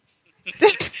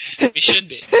 We should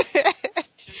be.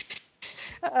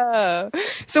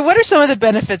 So what are some of the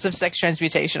benefits of sex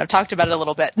transmutation? I've talked about it a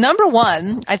little bit. Number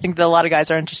one, I think that a lot of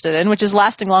guys are interested in, which is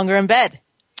lasting longer in bed.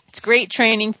 It's great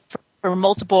training for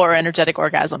multiple or energetic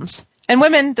orgasms. And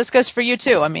women, this goes for you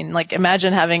too. I mean, like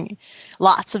imagine having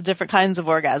lots of different kinds of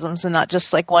orgasms and not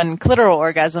just like one clitoral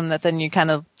orgasm that then you kind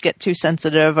of get too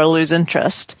sensitive or lose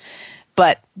interest.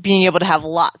 But being able to have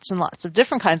lots and lots of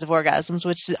different kinds of orgasms,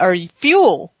 which are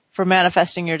fuel for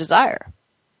manifesting your desire.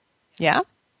 Yeah?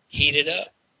 Heat it up.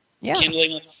 Yeah.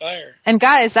 Kindling on the fire. And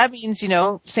guys, that means,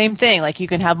 same thing. Like you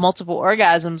can have multiple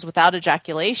orgasms without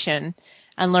ejaculation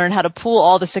and learn how to pull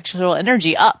all the sexual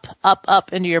energy up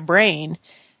into your brain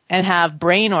and have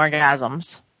brain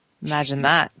orgasms. Imagine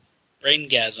that.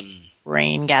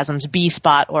 Braingasms,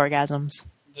 B-spot orgasms.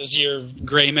 Does your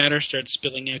gray matter start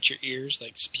spilling out your ears,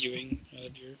 like spewing out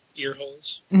of your ear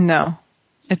holes? No.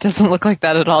 It doesn't look like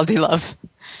that at all, D-Love.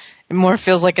 It more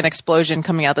feels like an explosion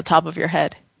coming out the top of your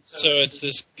head. So it's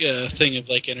this thing of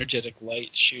like energetic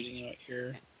light shooting out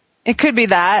your... It could be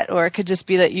that, or it could just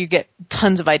be that you get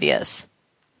tons of ideas.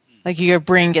 Like your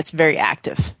brain gets very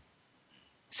active.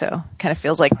 So kind of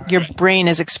feels like your brain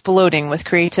is exploding with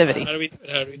creativity. How do we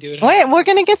do it? Wait, we're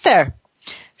going to get there.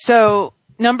 So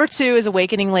number 2 is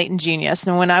awakening latent genius.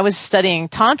 And when I was studying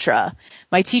Tantra,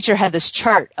 my teacher had this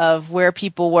chart of where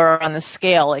people were on the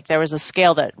scale. Like there was a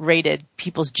scale that rated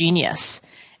people's genius.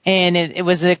 And it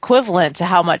was equivalent to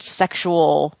how much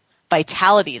sexual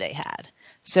vitality they had.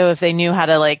 So if they knew how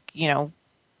to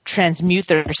transmute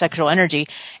their sexual energy.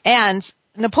 And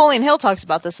Napoleon Hill talks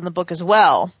about this in the book as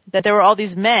well, that there were all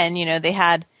these men, they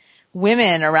had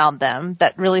women around them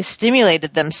that really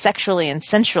stimulated them sexually and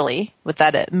sensually with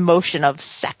that emotion of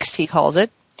sex, he calls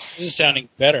it. This is sounding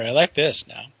better. I like this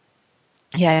now.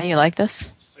 Yeah, you like this?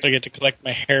 I get to collect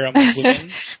my hair on the women.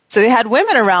 So they had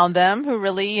women around them who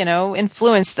really,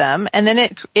 influenced them. And then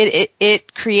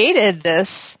it created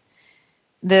this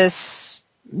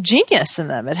genius in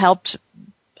them. It helped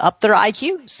up their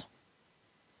IQs.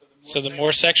 So the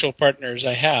more sexual partners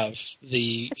I have,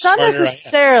 it's not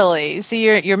necessarily. See,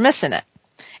 you're missing it.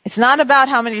 It's not about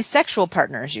how many sexual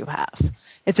partners you have.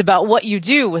 It's about what you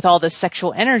do with all this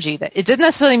sexual energy. That it didn't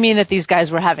necessarily mean that these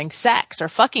guys were having sex or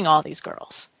fucking all these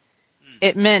girls.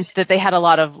 It meant that they had a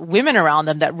lot of women around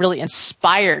them that really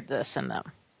inspired this in them.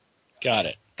 Got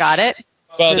it.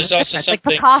 Well, there's also something like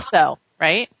Picasso,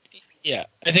 right? Yeah,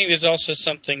 I think there's also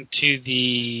something to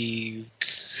the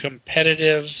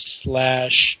competitive /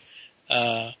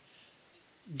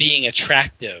 being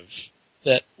attractive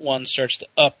that one starts to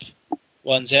up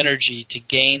one's energy to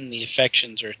gain the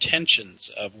affections or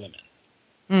attentions of women.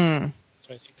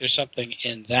 So I think there's something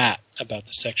in that about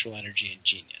the sexual energy and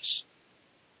genius.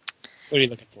 What are you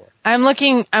looking for? I'm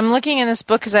looking in this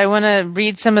book because I want to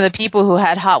read some of the people who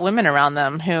had hot women around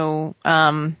them who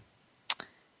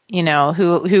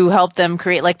helped them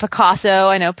create, like Picasso.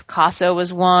 I know Picasso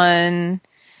was one.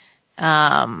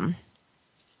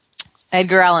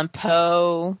 Edgar Allan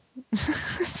Poe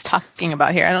is talking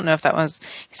about here. I don't know if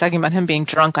he's talking about him being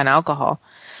drunk on alcohol.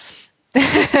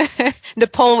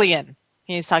 Napoleon.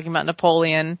 He's talking about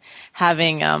Napoleon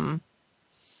having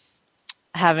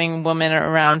women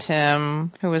around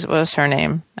him. What was her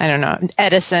name? I don't know.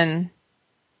 Edison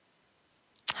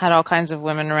had all kinds of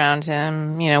women around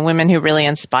him, women who really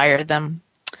inspired them.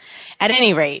 At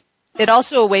any rate, it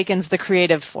also awakens the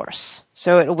creative force.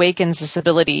 So it awakens this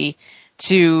ability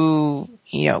to,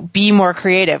 be more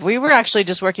creative. We were actually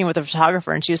just working with a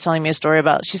photographer and she was telling me a story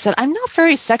she said, I'm not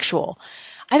very sexual.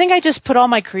 I think I just put all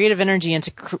my creative energy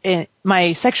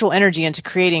my sexual energy into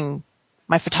creating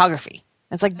my photography.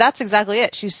 It's like, that's exactly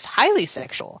it. She's highly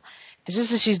sexual. It's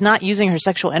just that she's not using her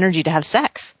sexual energy to have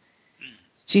sex.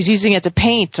 She's using it to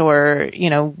paint or,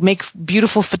 make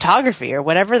beautiful photography or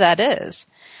whatever that is.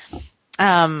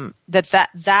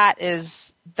 that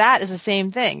is the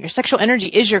same thing. Your sexual energy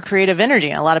is your creative energy,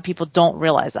 and a lot of people don't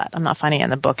realize that. I'm not finding it in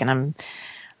the book, and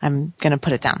I'm going to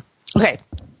put it down. Okay.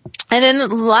 And then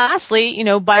lastly,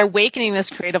 by awakening this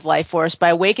creative life force, by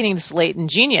awakening this latent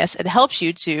genius, it helps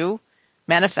you to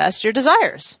manifest your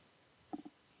desires.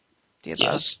 Do you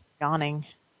love yawning?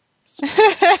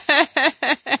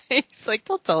 He's like,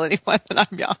 don't tell anyone that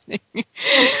I'm yawning.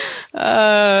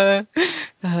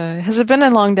 Has it been a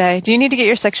long day? Do you need to get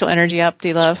your sexual energy up,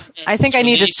 D-Love? I think I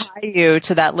need to tie you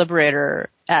to that Liberator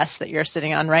S that you're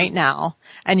sitting on right now,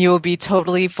 and you will be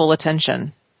totally full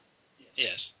attention.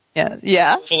 Yes.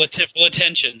 Yeah. Full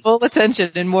attention. Full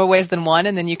attention in more ways than one,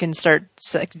 and then you can start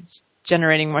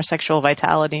generating more sexual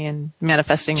vitality and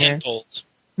manifesting your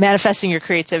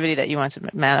creativity that you want to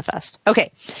manifest.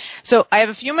 Okay. So I have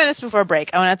a few minutes before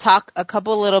break. I want to talk I'm going to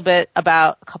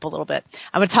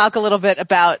talk a little bit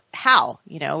about how,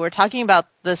 we're talking about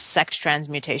the sex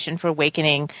transmutation for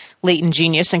awakening latent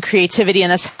genius and creativity,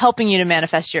 and that's helping you to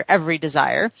manifest your every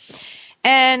desire.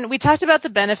 And we talked about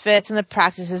the benefits and the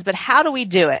practices, but how do we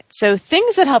do it? So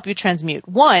things that help you transmute.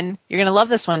 One, you're going to love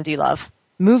this one, D-Love,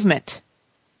 movement.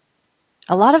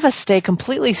 A lot of us stay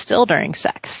completely still during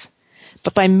sex.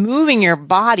 But by moving your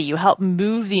body, you help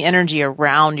move the energy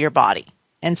around your body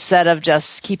instead of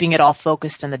just keeping it all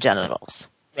focused in the genitals.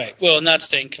 Right. Well, not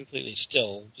staying completely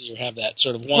still. You have that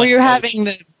sort of one Well, you're motion. having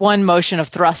the one motion of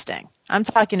thrusting. I'm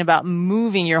talking about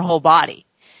moving your whole body.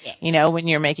 Yeah. When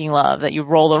you're making love, that you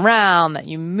roll around, that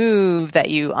you move, that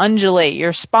you undulate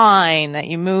your spine, that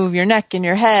you move your neck and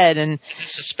your head. And is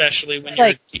this especially when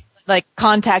you're like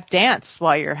contact dance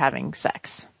while you're having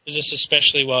sex? Is this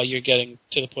especially while you're getting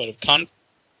to the point of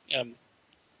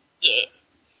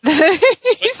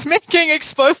He's making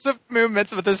explosive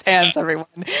movements with his hands, everyone.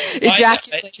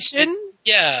 Ejaculation?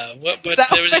 But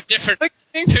there was a different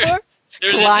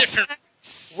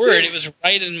word. It was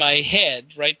right in my head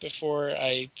right before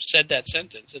I said that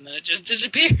sentence, and then it just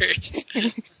disappeared.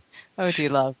 Oh,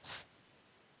 D-Love.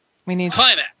 We need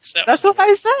climax. That's what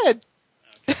I said.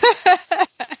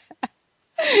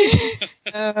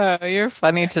 Oh, you're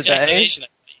funny today.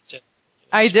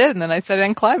 I did, and then I said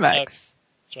in climax.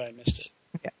 That's why I missed it.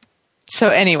 Yeah. So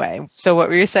anyway, what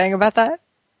were you saying about that?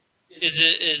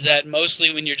 Is that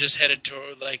mostly when you're just headed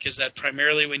toward, is that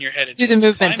primarily when you're headed do the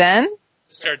movement then?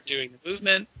 Start doing the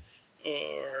movement,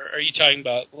 or are you talking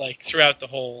about throughout the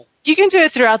whole? You can do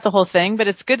it throughout the whole thing, but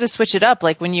it's good to switch it up.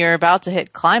 Like when you're about to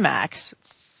hit climax,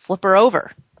 flip her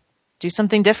over, do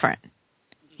something different.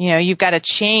 You've got to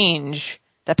change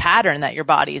the pattern that your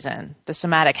body's in, the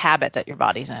somatic habit that your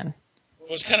body's in. Well,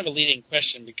 it's kind of a leading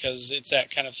question because it's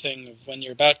that kind of thing of when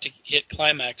you're about to hit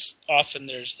climax, often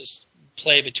there's this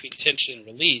play between tension and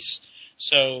release.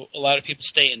 So a lot of people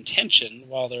stay in tension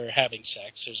while they're having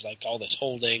sex. There's all this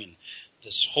holding and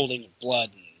this holding of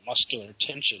blood and muscular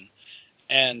tension.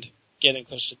 And getting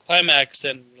close to climax,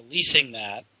 then releasing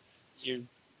that, you're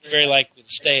very likely to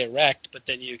stay erect, but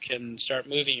then you can start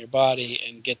moving your body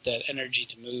and get that energy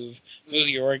to move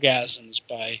your orgasms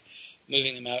by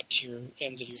moving them out to your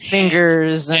ends of your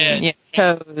fingers and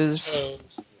toes, the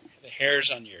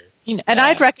hairs on your. And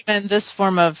I'd recommend this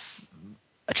form of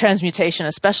transmutation,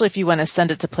 especially if you want to send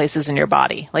it to places in your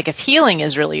body. Like if healing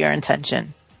is really your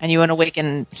intention and you want to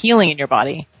awaken healing in your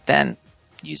body, then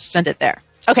you send it there.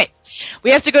 Okay,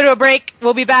 we have to go to a break.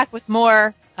 We'll be back with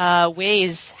more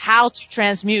ways how to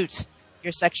transmute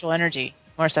your sexual energy.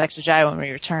 More Sex with Jai when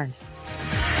we return.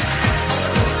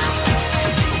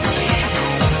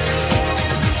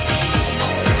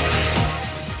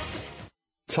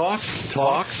 Talk.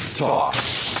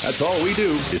 That's all we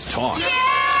do is talk.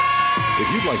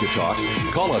 If you'd like to talk,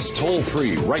 call us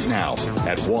toll-free right now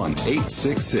at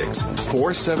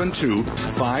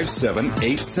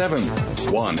 1-866-472-5787.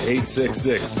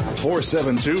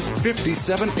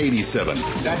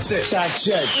 1-866-472-5787. That's it.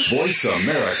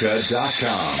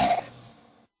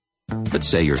 VoiceAmerica.com. Let's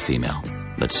say you're female.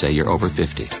 Let's say you're over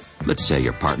 50. Let's say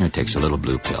your partner takes a little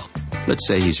blue pill. Let's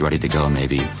say he's ready to go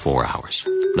maybe 4 hours.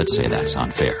 Let's say that's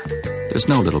unfair. There's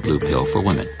no little blue pill for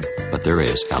women, but there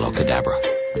is Aloe Cadabra,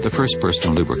 the first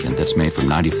personal lubricant that's made from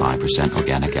 95%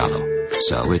 organic aloe.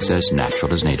 So it's as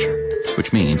natural as nature,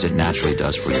 which means it naturally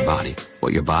does for your body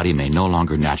what your body may no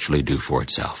longer naturally do for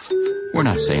itself. We're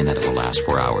not saying that it will last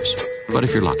 4 hours, but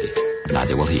if you're lucky,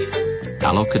 neither will he.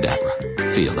 Aloe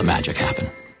Cadabra. Feel the magic happen.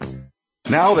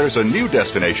 Now there's a new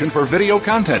destination for video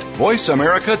content,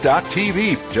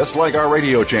 voiceamerica.tv. Just like our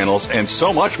radio channels and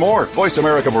so much more. Voice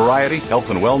America Variety, Health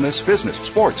and Wellness, Business,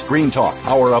 Sports, Green Talk,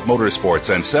 Power Up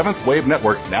Motorsports, and Seventh Wave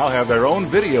Network now have their own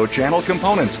video channel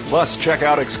components. Plus, check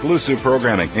out exclusive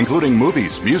programming, including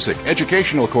movies, music,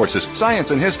 educational courses,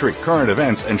 science and history, current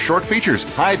events, and short features.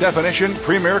 High-definition,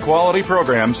 premier quality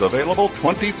programs available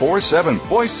 24/7.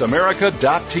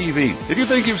 VoiceAmerica.tv. If you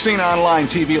think you've seen online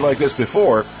TV like this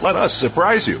before, let us surprise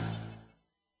you.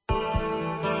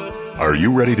 Are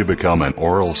you ready to become an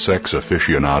oral sex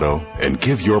aficionado and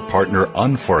give your partner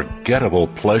unforgettable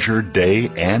pleasure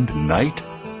day and night?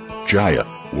 Jaya,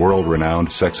 world-renowned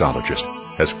sexologist,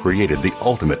 has created the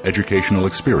ultimate educational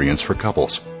experience for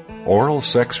couples. Oral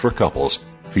Sex for Couples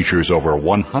features over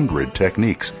 100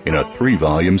 techniques in a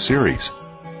 3-volume series.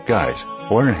 Guys,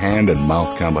 learn hand and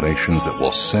mouth combinations that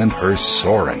will send her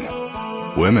soaring.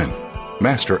 Women,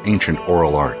 master ancient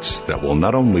oral arts that will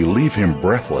not only leave him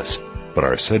breathless, but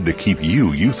are said to keep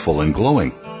you youthful and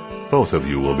glowing. Both of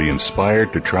you will be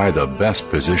inspired to try the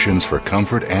best positions for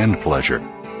comfort and pleasure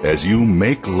as you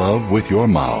make love with your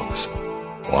mouths.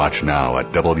 Watch now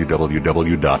at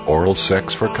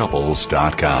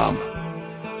www.oralsexforcouples.com.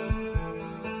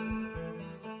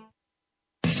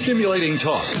 Stimulating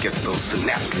talk. It gets those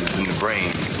synapses in the brain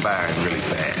firing really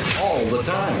fast. All the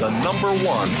time. The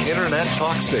 #1 Internet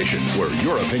talk station where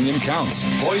your opinion counts.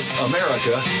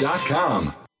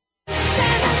 VoiceAmerica.com.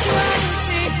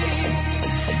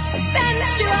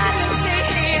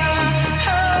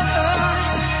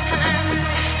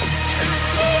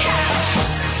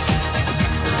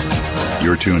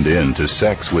 You're tuned in to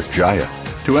Sex with Jaya.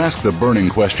 To ask the burning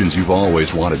questions you've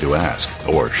always wanted to ask,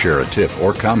 or share a tip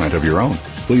or comment of your own,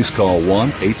 please call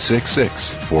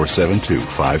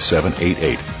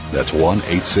 1-866-472-5788. That's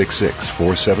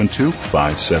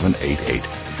 1-866-472-5788.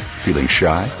 Feeling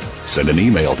shy? Send an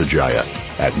email to Jaya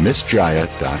at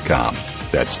MissJaya.com.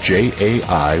 That's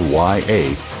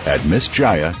JAIYA at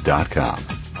MissJaya.com.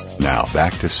 Now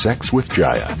back to Sex with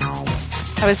Jaya.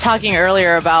 I was talking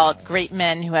earlier about great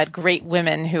men who had great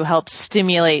women who helped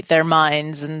stimulate their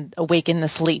minds and awaken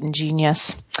this latent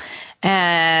genius.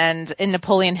 And in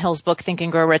Napoleon Hill's book, Think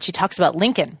and Grow Rich, he talks about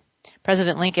Lincoln,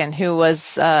 President Lincoln, who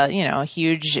was, a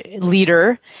huge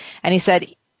leader. And he said,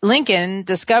 Lincoln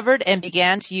discovered and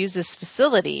began to use this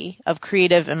facility of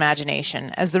creative imagination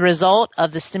as the result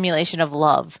of the stimulation of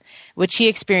love, which he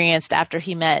experienced after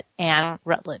he met Anne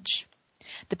Rutledge.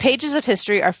 The pages of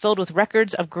history are filled with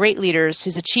records of great leaders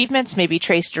whose achievements may be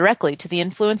traced directly to the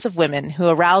influence of women who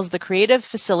arouse the creative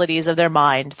facilities of their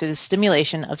mind through the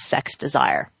stimulation of sex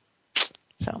desire.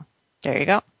 So, there you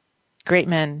go. Great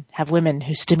men have women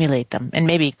who stimulate them, and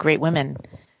maybe great women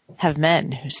have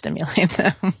men who stimulate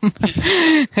them.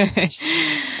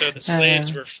 So the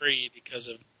slaves were free because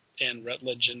of Anne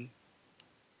Rutledge and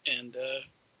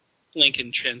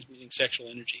Lincoln transmuting sexual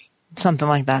energy. Something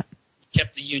like that.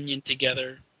 Kept the Union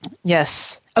together.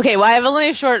 Yes. Okay, well, I have only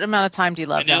a short amount of time,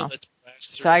 D-Love, now. Let's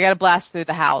blast through. So I got to blast through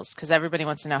the house because everybody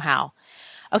wants to know how.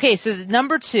 Okay, so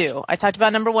number 2, I talked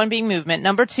about number 1 being movement,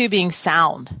 number 2 being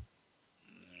sound.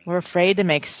 We're afraid to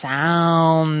make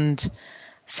sound.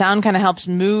 Sound kind of helps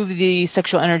move the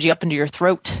sexual energy up into your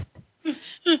throat.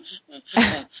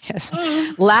 Yes.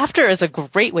 Laughter is a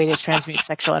great way to transmute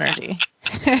sexual energy.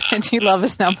 D-Love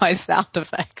is now my sound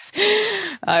effects.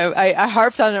 I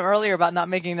harped on him earlier about not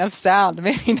making enough sound.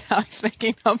 Maybe now he's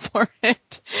making up for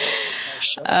it.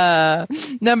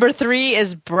 Number 3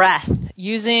 is breath,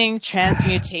 using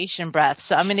transmutation breaths.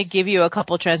 So I'm going to give you a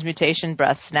couple transmutation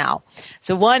breaths now.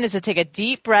 So one is to take a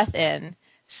deep breath in,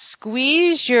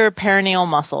 squeeze your perineal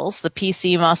muscles, the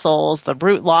PC muscles, the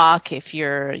root lock, if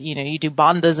you do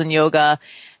bandhas in yoga.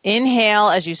 Inhale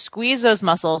as you squeeze those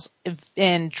muscles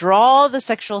and draw the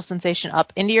sexual sensation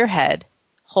up into your head.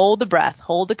 Hold the breath,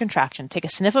 hold the contraction, take a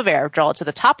sniff of air, draw it to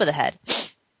the top of the head,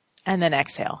 and then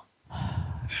exhale.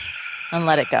 And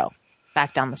let it go.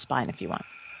 Back down the spine if you want.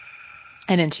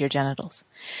 And into your genitals.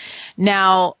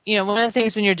 Now, one of the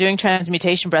things when you're doing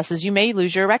transmutation breaths is you may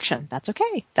lose your erection. That's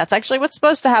okay. That's actually what's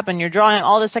supposed to happen. You're drawing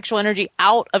all the sexual energy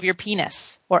out of your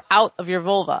penis or out of your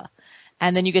vulva.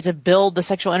 And then you get to build the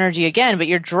sexual energy again, but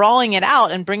you're drawing it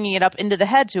out and bringing it up into the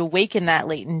head to awaken that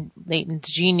latent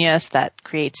genius, that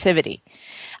creativity.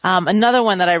 Another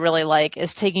one that I really like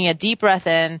is taking a deep breath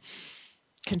in,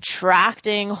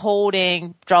 contracting,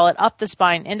 holding, draw it up the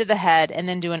spine into the head, and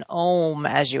then do an om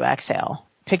as you exhale,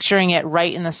 picturing it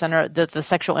right in the center, that the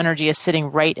sexual energy is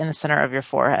sitting right in the center of your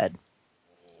forehead.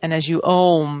 And as you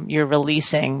om, you're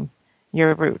releasing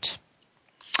your root.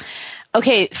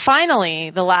 Okay, finally,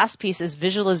 the last piece is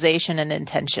visualization and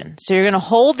intention. So you're going to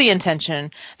hold the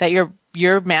intention that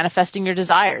you're manifesting your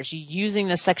desires, you're using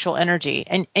the sexual energy,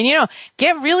 and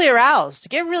get really aroused,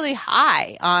 get really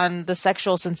high on the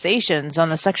sexual sensations, on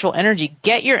the sexual energy,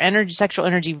 get your sexual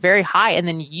energy very high, and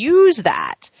then use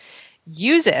that.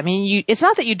 Use it. I mean, it's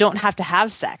not that you don't have to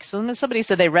have sex. Somebody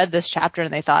said they read this chapter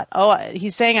and they thought, oh,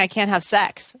 he's saying I can't have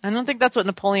sex. I don't think that's what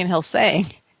Napoleon Hill's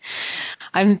saying.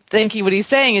 I'm thinking what he's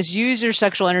saying is use your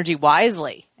sexual energy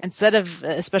wisely. Instead of,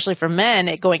 especially for men,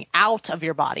 it going out of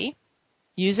your body,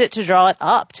 use it to draw it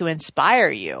up, to inspire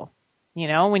you.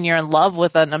 When you're in love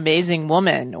with an amazing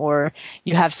woman, or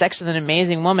you have sex with an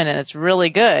amazing woman and it's really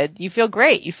good, you feel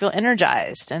great, you feel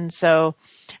energized. And so,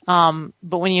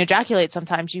 but when you ejaculate,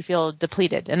 sometimes you feel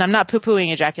depleted. And I'm not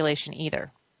poo-pooing ejaculation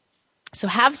either. So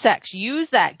have sex, use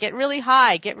that, get really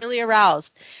high, get really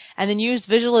aroused, and then use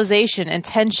visualization,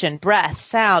 intention, breath,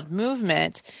 sound,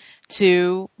 movement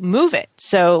to move it.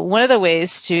 So one of the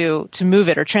ways to move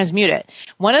it or transmute it,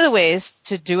 one of the ways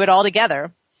to do it all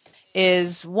together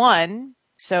is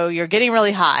so you're getting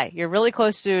really high, you're really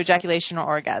close to ejaculation or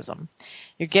orgasm,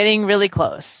 you're getting really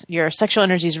close, your sexual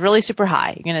energy is really super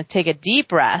high. You're going to take a deep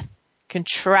breath,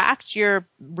 contract your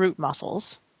root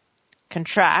muscles,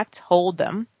 hold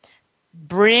them,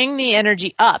 bring the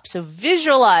energy up. So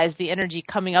visualize the energy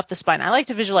coming up the spine. I like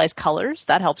to visualize colors.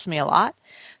 That helps me a lot.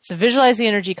 So visualize the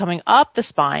energy coming up the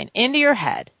spine into your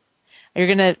head. You're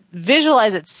going to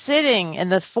visualize it sitting in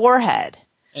the forehead.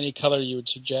 Any color you would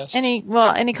suggest? Any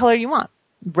color you want.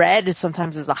 Red is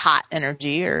sometimes a hot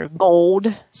energy, or gold,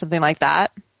 something like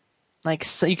that.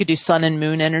 So you could do sun and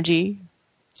moon energy,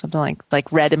 something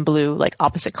like red and blue, like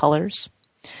opposite colors.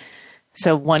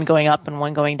 So one going up and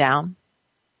one going down.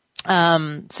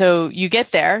 So you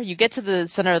get there, you get to the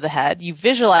center of the head, you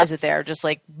visualize it there, just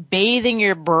like bathing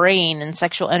your brain in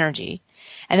sexual energy.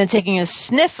 And then taking a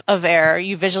sniff of air,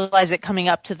 you visualize it coming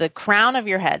up to the crown of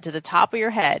your head, to the top of your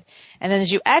head. And then as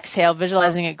you exhale,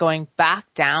 visualizing it going back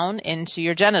down into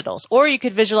your genitals. Or you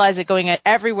could visualize it going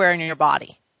everywhere in your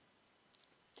body.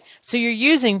 So you're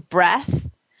using breath.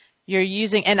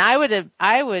 And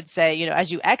I would say, as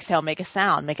you exhale, make a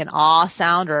sound, make an ah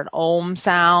sound or an om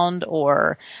sound,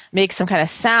 or make some kind of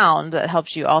sound that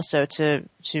helps you also to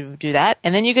do that.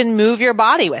 And then you can move your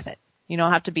body with it. You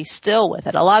don't have to be still with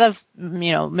it. A lot of,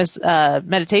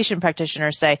 meditation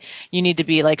practitioners say you need to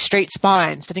be like straight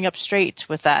spine, sitting up straight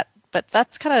with that. But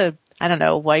that's kind of, I don't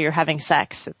know, while you're having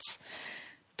sex,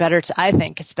 I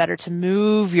think it's better to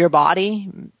move your body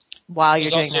while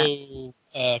you're doing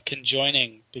that.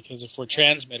 Conjoining, because if we're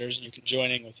transmitters and you're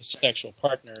conjoining with a sexual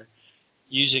partner,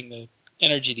 using the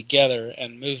energy together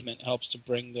and movement helps to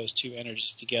bring those two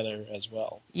energies together as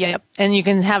well. Yep. And you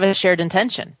can have a shared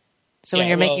intention. So when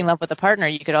you're making love with a partner,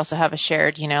 you could also have a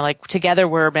shared, like together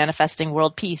we're manifesting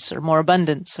world peace or more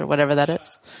abundance or whatever that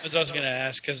is. I was also going to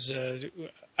ask, because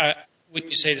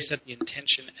wouldn't you say to set the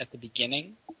intention at the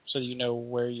beginning so that you know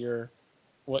what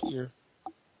you're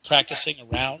practicing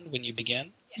around when you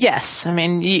begin? Yes. I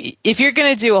mean, if you're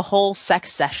going to do a whole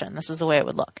sex session, this is the way it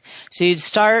would look. So you'd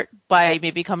start by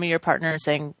maybe coming to your partner and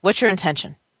saying, what's your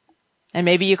intention? And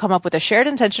maybe you come up with a shared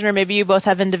intention, or maybe you both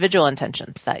have individual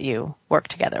intentions that you work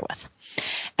together with.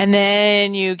 And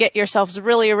then you get yourselves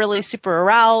really, really super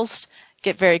aroused,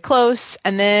 get very close,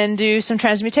 and then do some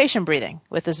transmutation breathing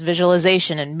with this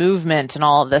visualization and movement and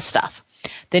all of this stuff.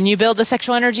 Then you build the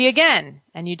sexual energy again,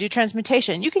 and you do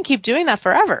transmutation. You can keep doing that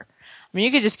forever. I mean,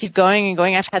 you could just keep going and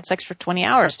going. I've had sex for 20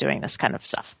 hours doing this kind of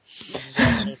stuff. This is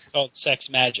also called sex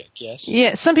magic, yes?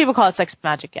 Yeah, some people call it sex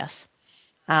magic, yes.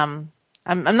 I'm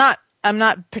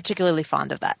not particularly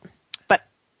fond of that. But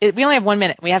we only have 1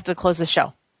 minute. We have to close the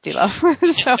show, D-Lo.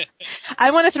 So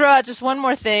I want to throw out just one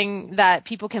more thing that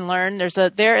people can learn.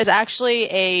 There is actually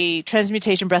a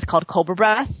transmutation breath called Cobra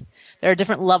Breath. There are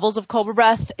different levels of Cobra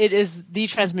Breath. It is the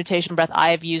transmutation breath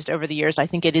I have used over the years. I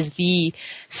think it is the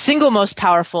single most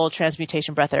powerful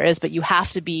transmutation breath there is, but you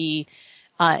have to be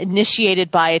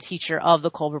initiated by a teacher of the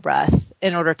Cobra Breath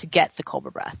in order to get the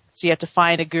Cobra Breath. So you have to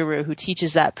find a guru who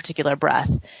teaches that particular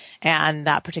breath and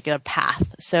that particular path.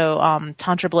 So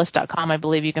tantrabliss.com, I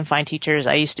believe you can find teachers.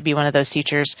 I used to be one of those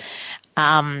teachers.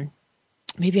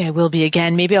 Maybe I will be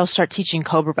again. Maybe I'll start teaching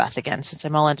Cobra Breath again, since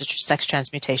I'm all into sex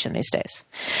transmutation these days.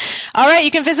 All right.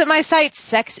 You can visit my site,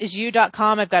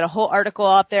 sexisyou.com. I've got a whole article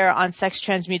up there on sex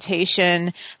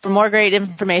transmutation for more great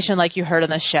information like you heard on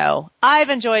the show. I've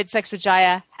enjoyed Sex with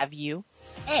Jaya. Have you?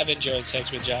 I've enjoyed Sex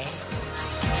with Jaya.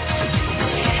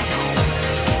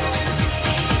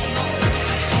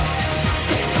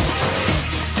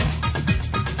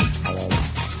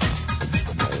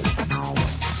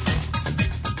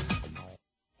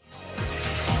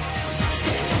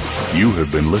 You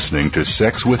have been listening to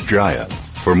Sex with Jaya.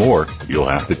 For more, you'll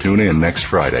have to tune in next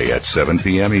Friday at 7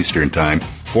 p.m. Eastern Time,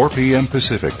 4 p.m.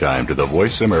 Pacific Time to the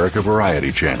Voice America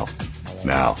Variety Channel.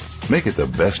 Now, make it the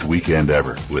best weekend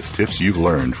ever with tips you've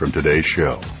learned from today's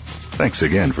show. Thanks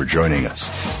again for joining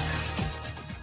us.